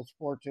national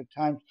sports at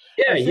times.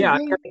 Get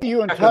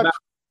you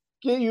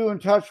in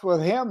touch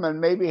with him and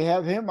maybe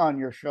have him on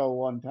your show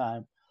one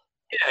time.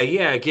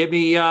 Yeah. Give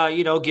me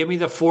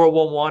the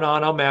 411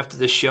 on him after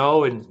the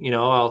show, and,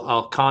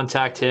 I'll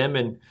contact him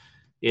and,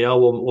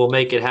 we'll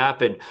make it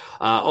happen.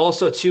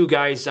 Also, too,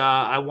 guys,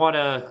 I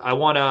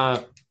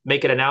wanna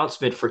make an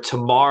announcement for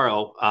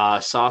tomorrow.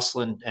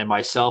 Saucelin and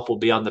myself will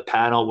be on the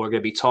panel. We're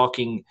going to be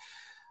talking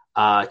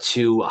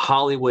to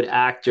Hollywood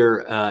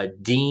actor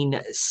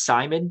Dean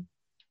Simon.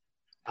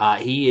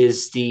 He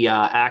is the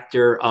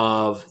actor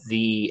of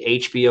the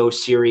HBO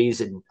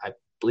series, and I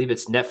believe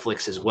it's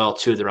Netflix as well,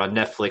 too. They're on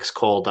Netflix,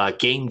 called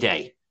Game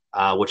Day,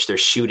 which they're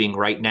shooting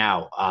right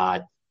now.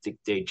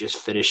 They just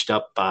finished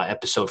up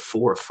episode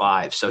 4 or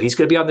 5. So he's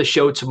going to be on the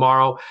show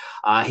tomorrow.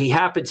 He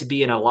happened to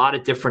be in a lot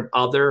of different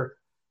other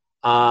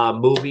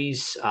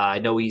movies. I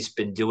know he's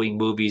been doing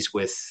movies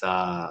with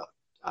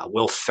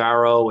Will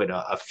Ferrell and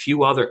a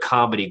few other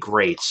comedy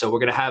greats. So we're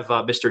going to have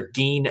Mr.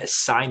 Dean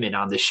Simon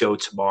on the show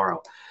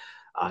tomorrow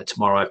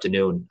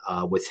afternoon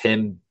with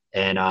him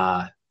and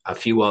a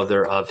few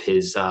other of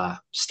his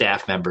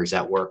staff members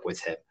that work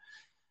with him.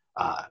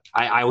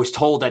 I was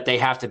told that they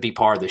have to be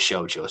part of the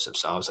show, Joseph.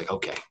 So I was like,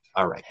 okay,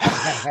 all right.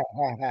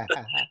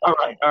 all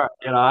right.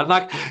 I'm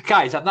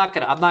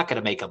not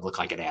gonna make him look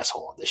like an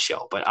asshole on this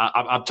show, but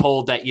I'm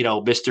told that,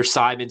 Mr.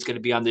 Simon's going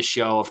to be on the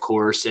show, of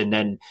course. And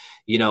then,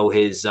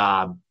 his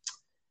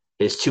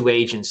 2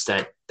 agents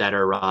that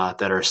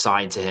are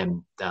assigned to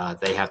him,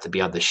 they have to be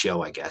on the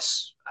show, I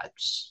guess.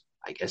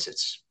 I guess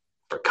it's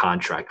for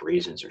contract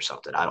reasons or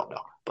something. I don't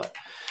know, but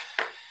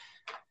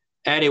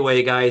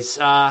anyway, guys,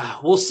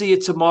 we'll see you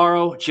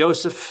tomorrow.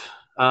 Joseph,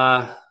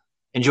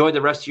 enjoy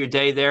the rest of your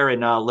day there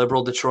in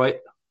liberal Detroit.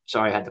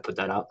 Sorry, I had to put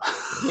that out.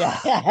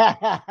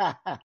 Yeah.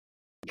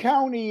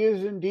 County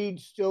is indeed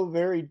still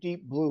very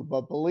deep blue,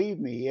 but believe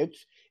me,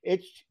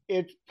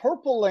 it's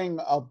purpling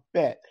a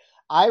bit.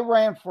 I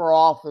ran for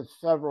office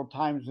several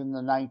times in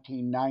the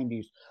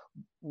 1990s.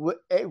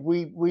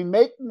 We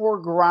make more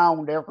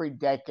ground every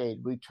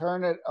decade. We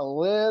turn it a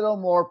little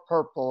more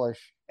purplish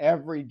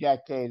every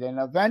decade. And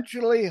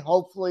eventually,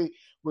 hopefully,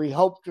 we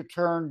hope to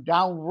turn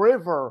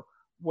downriver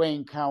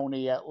Wayne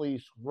County at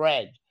least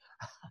red.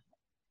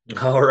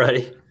 All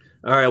right.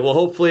 Well,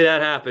 hopefully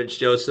that happens,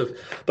 Joseph.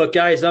 But,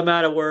 guys, I'm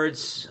out of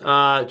words.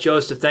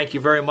 Joseph, thank you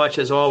very much,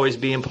 as always,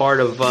 being part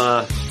of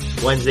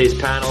Wednesday's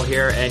panel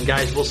here. And,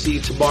 guys, we'll see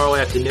you tomorrow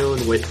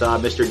afternoon with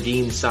Mr.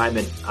 Dean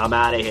Simon. I'm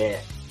out of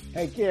here.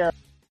 Take care.